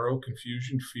 sorrow,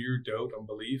 confusion, fear, doubt,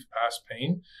 unbelief, past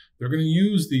pain. They're going to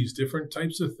use these different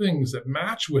types of things that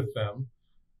match with them.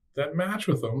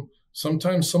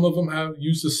 Sometimes some of them have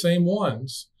used the same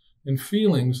ones in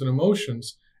feelings and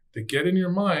emotions to get in your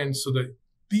mind so that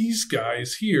these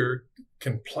guys here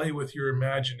can play with your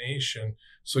imagination.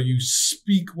 So you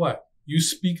speak what? You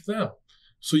speak them.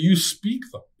 So you speak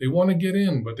them. They want to get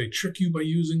in, but they trick you by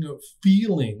using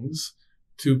feelings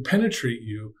to penetrate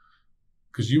you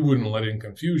because you wouldn't let in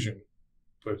confusion,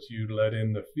 but you let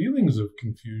in the feelings of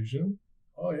confusion.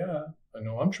 Oh yeah, I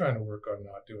know I'm trying to work on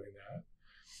not doing that.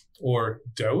 Or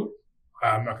doubt.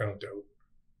 I'm not going to doubt,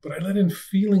 but I let in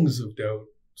feelings of doubt.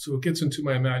 So it gets into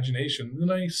my imagination.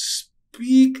 Then I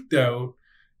speak doubt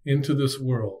into this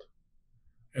world.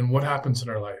 And what happens in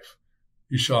our life?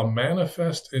 You shall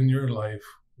manifest in your life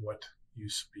what you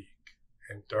speak.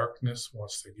 And darkness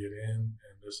wants to get in,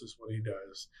 and this is what he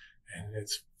does. And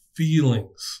it's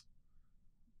feelings.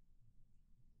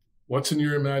 What's in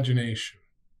your imagination?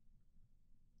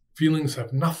 Feelings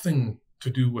have nothing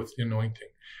to do with the anointing.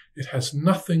 It has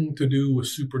nothing to do with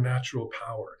supernatural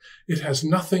power. It has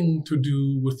nothing to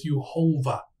do with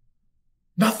Yehovah.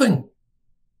 Nothing.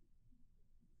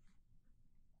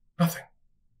 Nothing.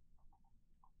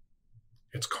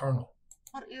 It's carnal.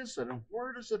 What is it and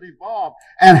where does it evolve?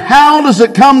 And how does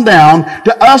it come down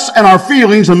to us and our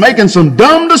feelings and making some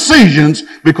dumb decisions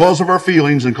because of our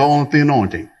feelings and calling it the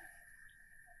anointing?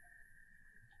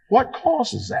 What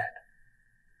causes that?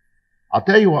 I'll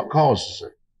tell you what causes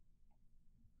it.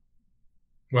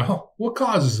 Well, what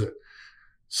causes it?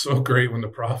 So great when the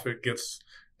prophet gets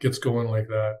going like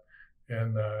that.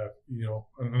 And,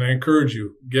 and I encourage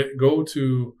you, go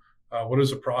to, what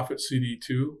is a prophet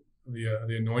CD2?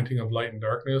 The anointing of light and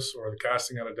darkness, or the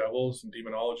casting out of devils and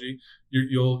demonology.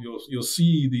 You'll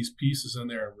see these pieces in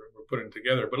there, and we're putting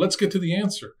together. But let's get to the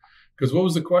answer. Because what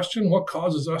was the question? What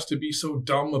causes us to be so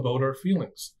dumb about our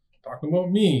feelings? Talking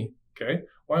about me, okay?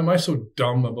 Why am I so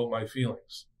dumb about my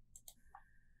feelings?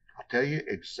 I'll tell you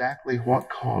exactly what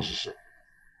causes it.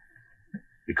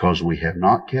 Because we have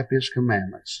not kept His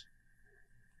commandments.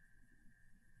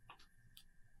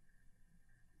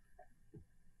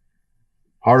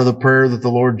 Part of the prayer that the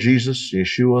Lord Jesus,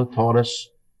 Yeshua, taught us,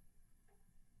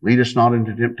 lead us not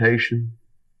into temptation,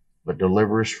 but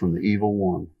deliver us from the evil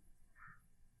one.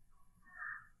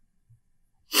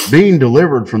 Being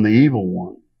delivered from the evil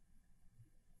one,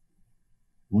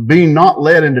 being not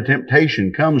led into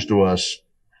temptation, comes to us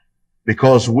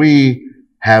because we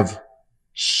have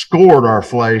scored our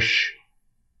flesh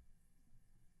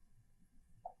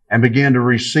and began to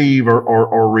receive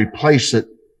or replace it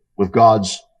with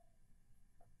God's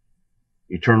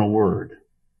eternal word.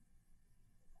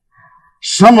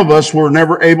 Some of us were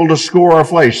never able to score our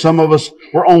flesh. Some of us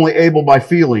were only able by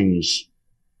feelings.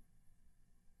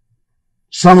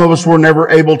 Some of us were never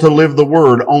able to live the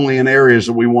word, only in areas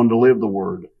that we wanted to live the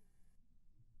word.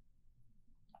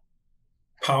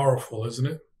 Powerful, isn't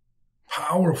it?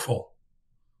 Powerful.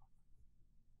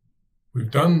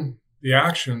 We've done the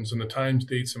actions and the times,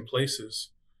 dates, and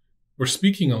places. We're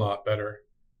speaking a lot better,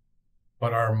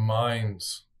 but our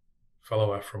minds,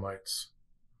 fellow Ephraimites,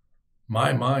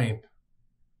 my mind,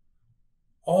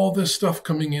 all this stuff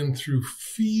coming in through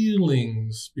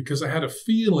feelings, because I had a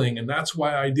feeling, and that's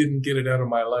why I didn't get it out of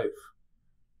my life,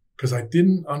 because I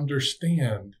didn't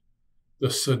understand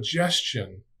the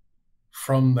suggestion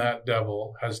from that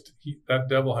devil. That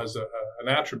devil has an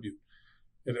attribute.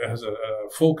 It has a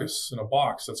focus in a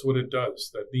box. That's what it does,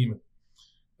 that demon,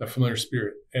 that familiar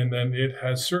spirit. And then it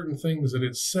has certain things that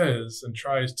it says and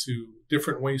tries to,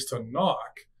 different ways to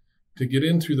knock, to get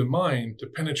in through the mind, to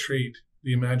penetrate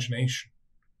the imagination.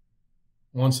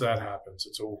 Once that happens,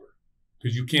 it's over.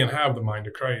 Because you can't have the mind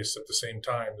of Christ at the same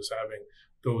time as having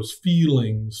those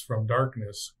feelings from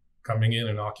darkness coming in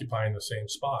and occupying the same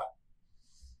spot.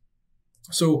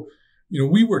 So,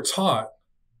 we were taught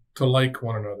to like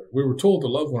one another. We were told to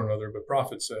love one another, but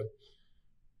prophet said,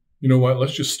 you know what,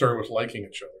 let's just start with liking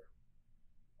each other.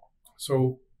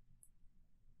 So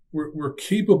we're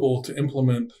capable to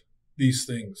implement these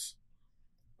things,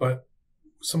 but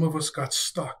some of us got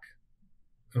stuck,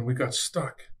 and we got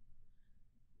stuck.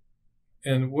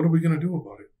 And what are we going to do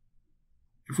about it?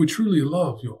 If we truly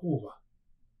love Yehovah,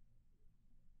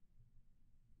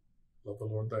 love the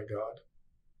Lord thy God,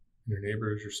 and your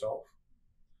neighbor as yourself.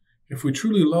 If we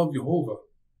truly love Yehovah,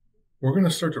 we're going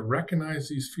to start to recognize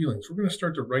these feelings. We're going to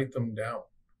start to write them down.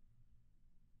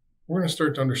 We're going to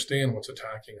start to understand what's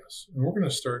attacking us. And we're going to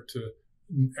start to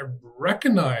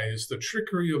recognize the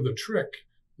trickery of the trick,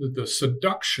 the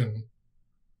seduction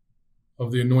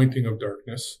of the anointing of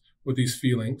darkness with these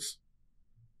feelings,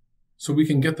 so we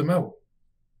can get them out.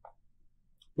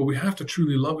 But we have to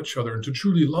truly love each other. And to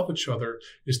truly love each other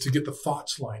is to get the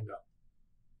thoughts lined up.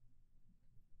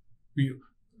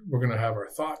 We're going to have our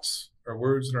thoughts, our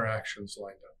words, and our actions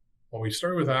lined up. Well, we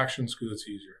started with actions because it's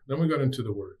easier. Then we got into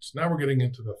the words. Now we're getting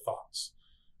into the thoughts.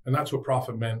 And that's what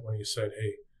prophet meant when he said,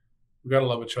 hey, we got to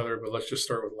love each other, but let's just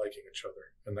start with liking each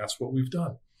other. And that's what we've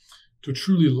done. To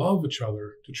truly love each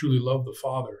other, to truly love the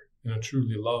Father, and to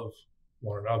truly love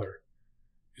one another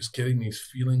is getting these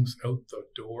feelings out the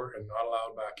door and not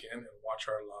allowed back in, and watch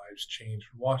our lives change.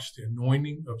 Watch the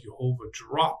anointing of Yehovah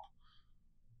drop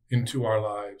into our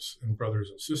lives and brothers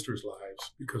and sisters'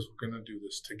 lives, because we're going to do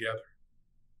this together.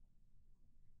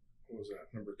 What was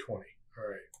that? Number 20. All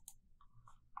right.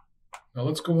 Now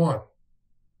let's go on.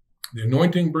 The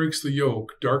anointing breaks the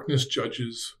yoke. Darkness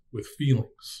judges with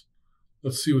feelings.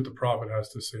 Let's see what the prophet has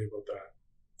to say about that.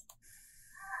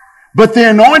 But the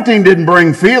anointing didn't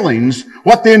bring feelings.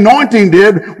 What the anointing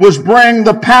did was bring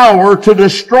the power to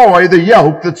destroy the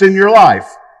yoke that's in your life.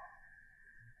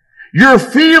 Your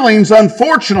feelings,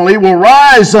 unfortunately, will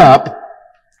rise up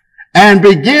and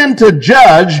begin to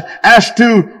judge as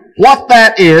to what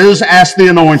that is as the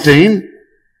anointing.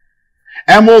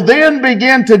 and will then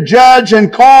begin to judge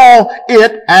and call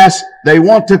it as they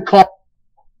want to call.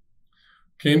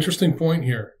 Okay, interesting point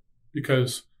here,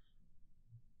 because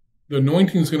the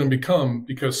anointing is going to become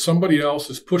because somebody else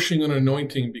is pushing an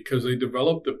anointing because they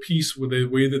developed the peace with the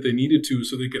way that they needed to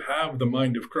so they could have the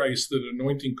mind of Christ, that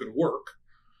anointing could work.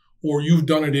 Or you've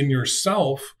done it in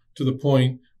yourself to the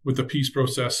point with the peace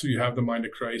process so you have the mind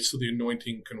of Christ so the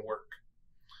anointing can work.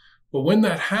 But when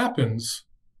that happens,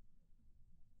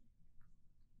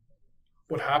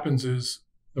 what happens is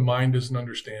the mind doesn't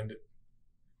understand it.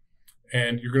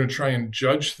 And you're going to try and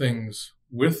judge things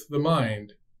with the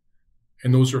mind,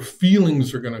 and those are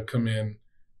feelings are going to come in, and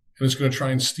it's going to try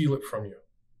and steal it from you.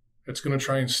 It's going to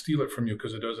try and steal it from you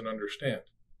because it doesn't understand.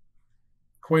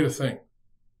 Quite a thing.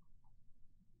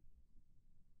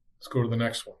 Let's go to the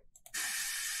next one.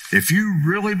 If you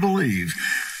really believe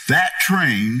that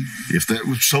train, if that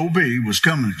was so be, was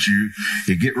coming at you,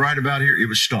 you get right about here, it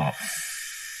would stop.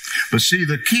 But see,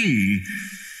 the key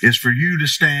is for you to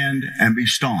stand and be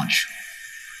staunch.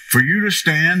 For you to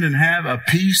stand and have a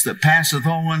peace that passeth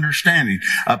all understanding.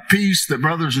 A peace that,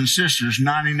 brothers and sisters,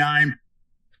 99.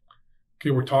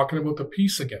 Okay, we're talking about the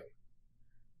peace again.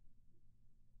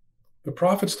 The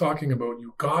prophet's talking about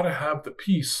you got to have the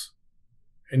peace.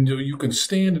 And you can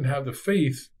stand and have the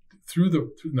faith through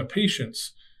the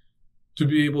patience to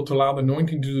be able to allow the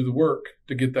anointing to do the work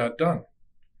to get that done.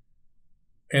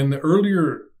 And the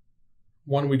earlier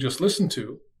one we just listened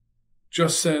to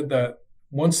just said that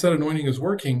once that anointing is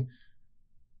working,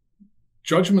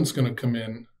 judgment's going to come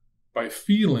in by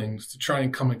feelings to try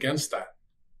and come against that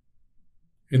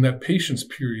in that patience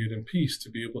period and peace to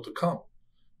be able to come.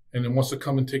 And it wants to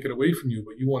come and take it away from you,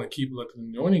 but you want to keep letting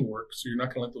the anointing work, so you're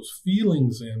not going to let those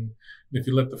feelings in. And if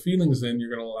you let the feelings in, you're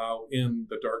going to allow in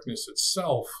the darkness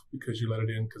itself because you let it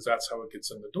in, because that's how it gets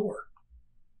in the door.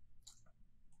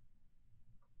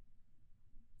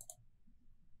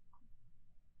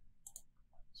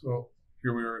 So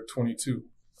here we are at 22.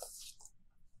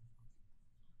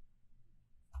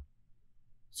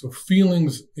 So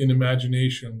feelings and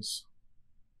imaginations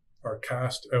are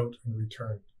cast out and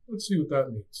returned. Let's see what that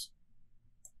means.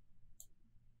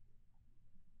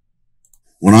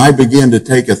 When I begin to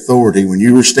take authority, when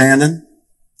you were standing,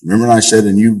 remember I said,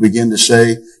 and you begin to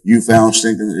say, you foul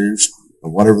stinking,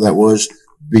 or whatever that was,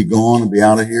 be gone and be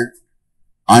out of here.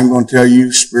 I'm going to tell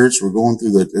you, spirits were going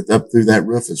through up through that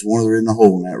roof. It's one of them in the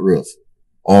hole in that roof.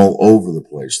 All over the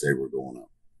place they were going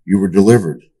up. You were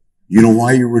delivered. You know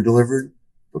why you were delivered?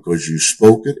 Because you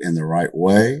spoke it in the right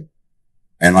way.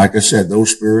 And like I said,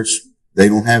 those spirits, they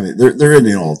don't have it. There isn't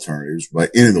any alternatives by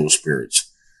any of those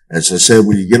spirits. As I said,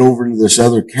 when you get over into this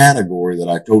other category that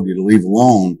I told you to leave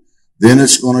alone, then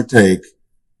it's going to take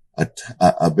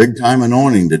a big time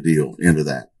anointing to deal into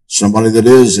that. Somebody that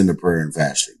is into prayer and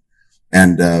fasting.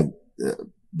 And,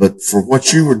 but for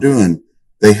what you were doing,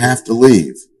 they have to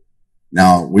leave.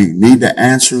 Now, we need to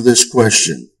answer this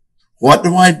question. What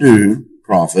do I do,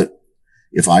 prophet,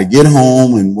 if I get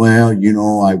home and, well, you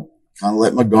know, I kind of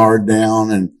let my guard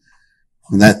down, and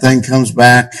when that thing comes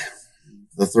back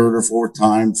the third or fourth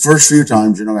time, first few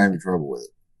times, you're not going to have any trouble with it.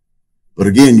 But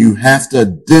again, you have to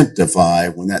identify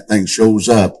when that thing shows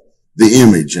up, the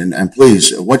image. And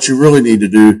please, what you really need to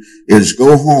do is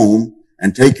go home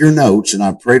and take your notes. And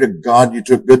I pray to God you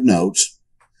took good notes.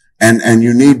 And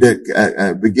you need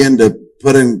to begin to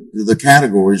put in the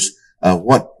categories.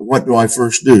 What do I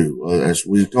first do? As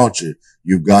we taught you,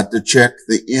 you've got to check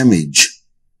the image.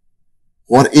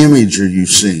 What image are you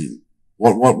seeing?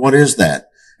 What is that?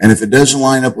 And if it doesn't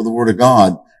line up with the Word of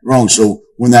God, wrong. So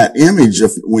when that image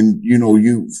of, when, you know,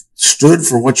 you stood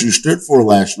for what you stood for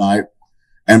last night,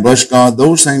 and bless God,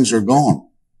 those things are gone.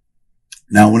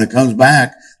 Now, when it comes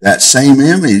back, that same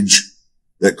image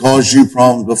that caused you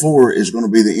problems before is going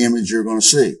to be the image you're going to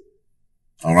see.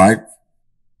 All right?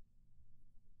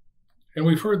 And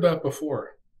we've heard that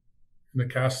before in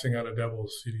the Casting Out of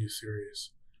Devils CD series.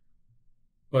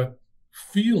 But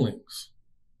feelings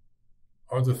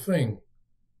are the thing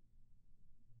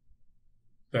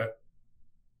that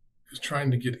is trying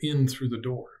to get in through the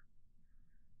door.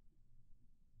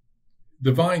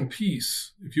 Divine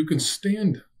peace, if you can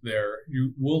stand there,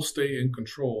 you will stay in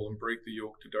control and break the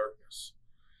yoke to darkness.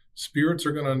 Spirits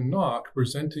are going to knock,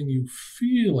 presenting you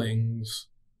feelings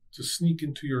to sneak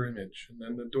into your image. And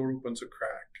then the door opens a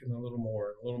crack, and a little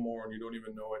more, and you don't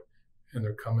even know it. And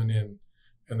they're coming in,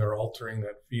 and they're altering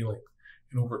that feeling.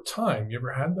 And over time, you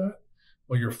ever had that?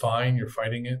 Well, you're fine, you're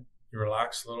fighting it, you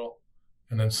relax a little,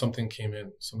 and then something came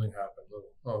in, something happened. Okay,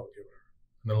 whatever.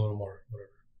 And then a little more, whatever.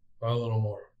 A little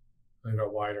more. Then it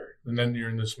got wider. And then you're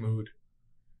in this mood.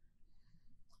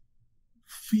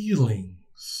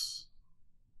 Feelings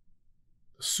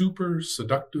the super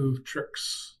seductive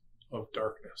tricks of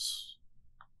darkness.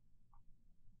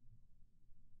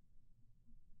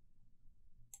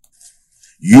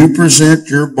 You present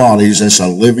your bodies as a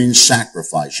living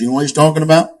sacrifice. You know what he's talking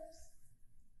about?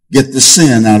 Get the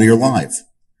sin out of your life.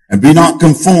 And be not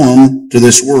conformed to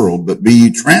this world, but be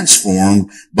ye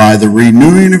transformed by the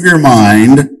renewing of your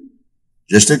mind.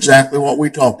 Just exactly what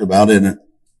we talked about in it.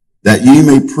 That ye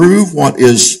may prove what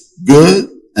is good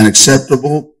and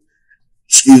acceptable,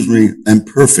 and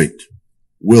perfect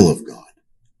will of God.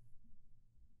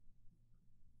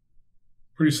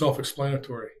 Pretty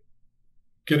self-explanatory.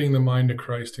 Getting the mind of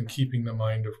Christ and keeping the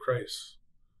mind of Christ.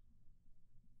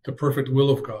 The perfect will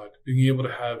of God, being able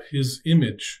to have his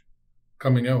image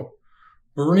coming out.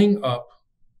 Burning up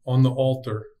on the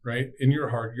altar, right, in your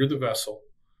heart. You're the vessel.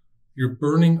 You're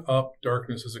burning up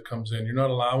darkness as it comes in. You're not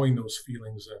allowing those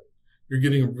feelings in. You're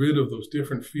getting rid of those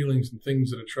different feelings and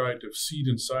things that have tried to seed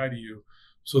inside of you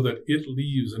so that it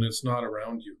leaves and it's not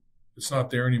around you. It's not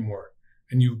there anymore.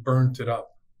 And you've burnt it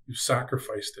up. You've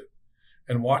sacrificed it.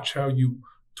 And watch how you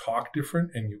talk different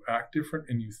and you act different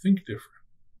and you think different.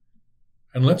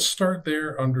 And let's start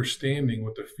there understanding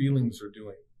what the feelings are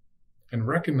doing and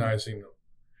recognizing them.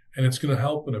 And it's going to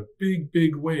help in a big,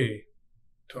 big way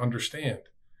to understand.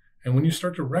 And when you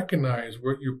start to recognize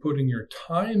what you're putting your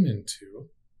time into,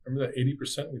 remember that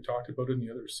 80% we talked about in the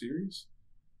other series?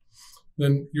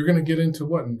 Then you're going to get into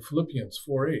what? In Philippians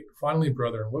 4:8. Finally,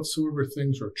 brethren, whatsoever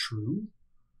things are true,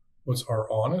 what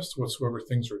are honest, whatsoever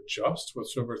things are just,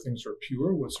 whatsoever things are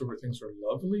pure, whatsoever things are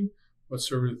lovely,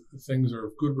 whatsoever things are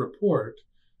of good report,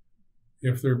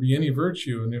 if there be any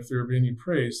virtue and if there be any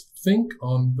praise, think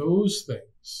on those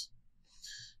things.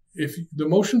 If the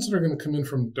emotions that are going to come in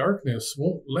from darkness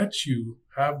won't let you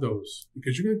have those,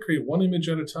 because you're going to create one image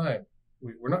at a time.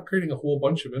 We're not creating a whole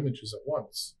bunch of images at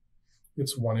once.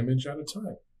 It's one image at a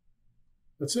time.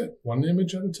 That's it. One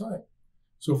image at a time.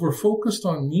 So if we're focused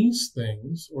on these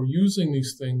things or using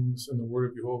these things in the word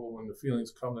of Yehovah when the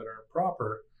feelings come that aren't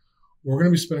proper, we're going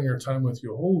to be spending our time with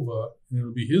Yehovah and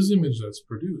it'll be his image that's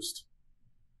produced.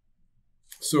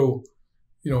 So,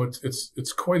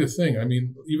 it's quite a thing. I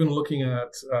mean, even looking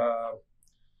at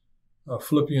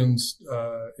Philippians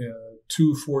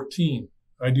 2:14,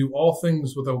 I do all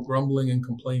things without grumbling and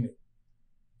complaining.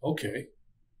 Okay.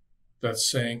 That's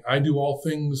saying I do all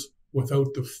things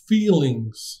without the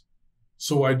feelings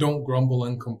so I don't grumble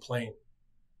and complain.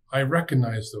 I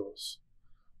recognize those.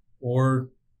 Or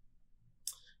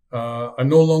I'm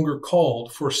no longer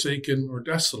called, forsaken, or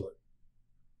desolate.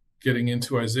 Getting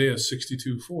into Isaiah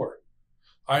 62:4.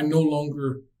 I no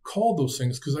longer call those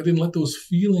things because I didn't let those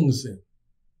feelings in.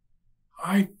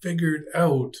 I figured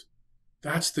out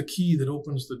that's the key that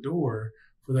opens the door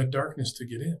for that darkness to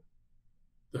get in.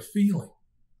 The feeling.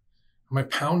 Am I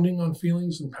pounding on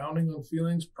feelings and pounding on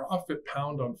feelings? Prophet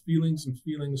pound on feelings and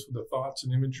feelings with the thoughts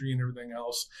and imagery and everything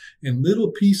else in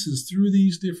little pieces through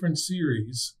these different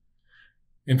series.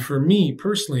 And for me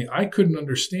personally, I couldn't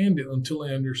understand it until I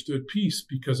understood peace,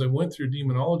 because I went through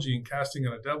demonology and casting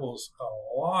out of devils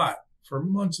a lot for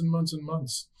months and months and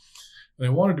months. And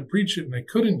I wanted to preach it and I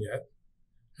couldn't yet.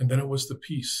 And then it was the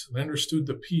peace. And I understood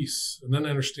the peace. And then I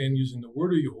understand using the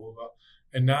word of Yehovah.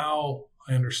 And now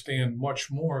I understand much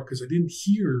more because I didn't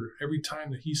hear every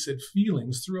time that he said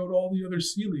feelings throughout all the other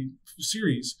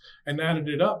series and added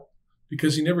it up,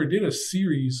 because he never did a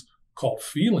series called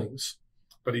feelings.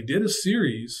 But he did a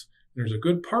series, there's a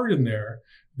good part in there,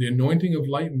 the anointing of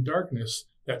light and darkness,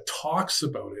 that talks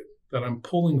about it, that I'm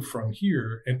pulling from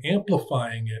here and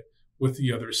amplifying it with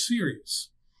the other series.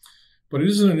 But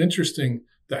isn't it interesting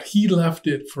that he left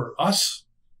it for us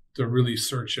to really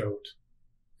search out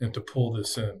and to pull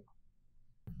this in?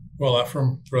 Well,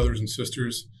 Ephraim, brothers and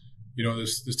sisters,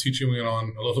 this teaching went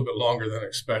on a little bit longer than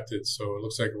expected, so it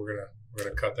looks like we're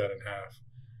gonna cut that in half.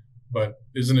 But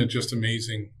isn't it just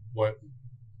amazing what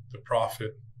the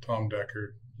prophet Tom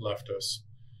Deckard left us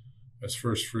as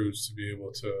first fruits to be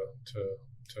able to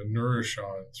nourish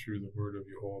on through the word of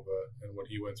Yehovah and what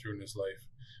he went through in his life?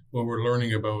 What we're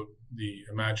learning about the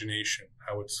imagination,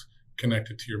 how it's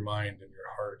connected to your mind and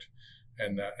your heart,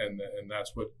 and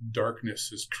that's what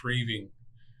darkness is craving,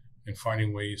 and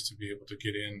finding ways to be able to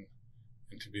get in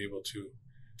and to be able to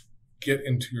get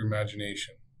into your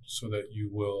imagination so that you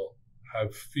will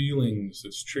have feelings,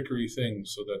 it's trickery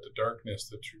things, so that the darkness,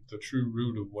 the true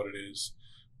root of what it is,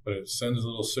 but it sends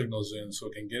little signals in so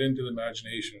it can get into the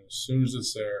imagination. As soon as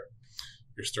it's there,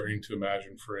 you're starting to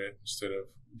imagine for it instead of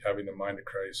having the mind of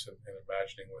Christ and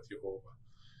imagining with Yehovah.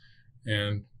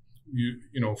 And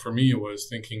for me, it was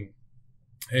thinking,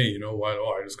 hey, you know what?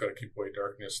 Oh, I just got to keep away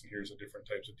darkness, and here's the different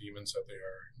types of demons that they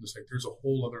are. It's like there's a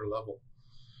whole other level.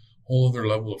 whole other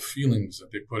level of feelings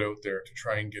that they put out there to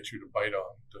try and get you to bite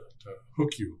on, to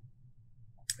hook you,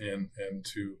 and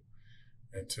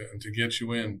to get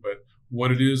you in. But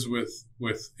what it is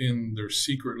within their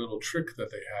secret little trick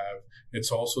that they have,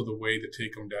 it's also the way to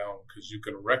take them down, because you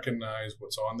can recognize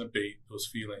what's on the bait, those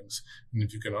feelings. And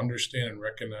if you can understand and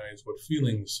recognize what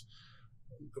feelings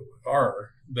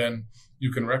are, then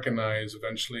you can recognize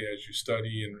eventually, as you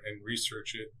study and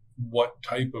research it, what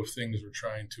type of things are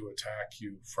trying to attack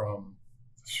you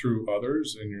through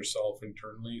others and yourself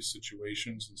internally,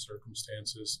 situations and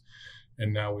circumstances.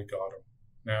 And now we got them.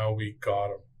 Now we got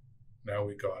them. Now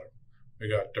we got them. We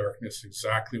got darkness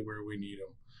exactly where we need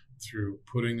them, through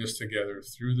putting this together,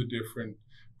 through the different,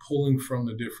 pulling from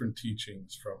the different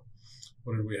teachings. From,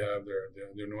 what did we have there?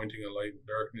 The anointing of light and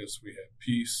darkness. We had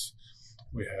peace.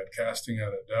 We had casting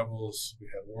out of devils. We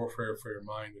had warfare for your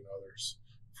mind and others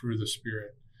through the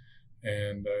Spirit.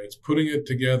 And it's putting it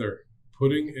together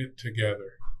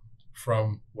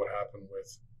from what happened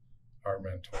with our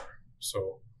mentor.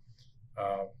 So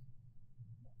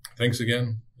thanks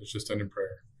again. Let's just end in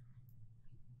prayer.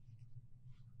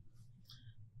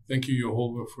 Thank you,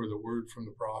 Yehovah, for the word from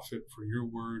the prophet, for your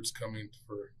words coming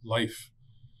for life.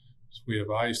 So we have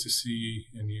eyes to see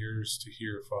and ears to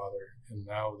hear, Father, and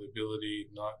now the ability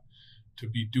not to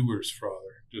be doers,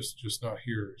 Father, just not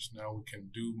hearers. Now we can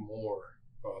do more,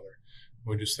 Father.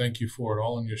 We just thank you for it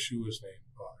all in Yeshua's name,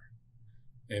 Father.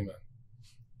 Amen.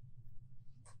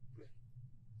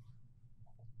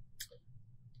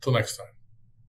 Till next time.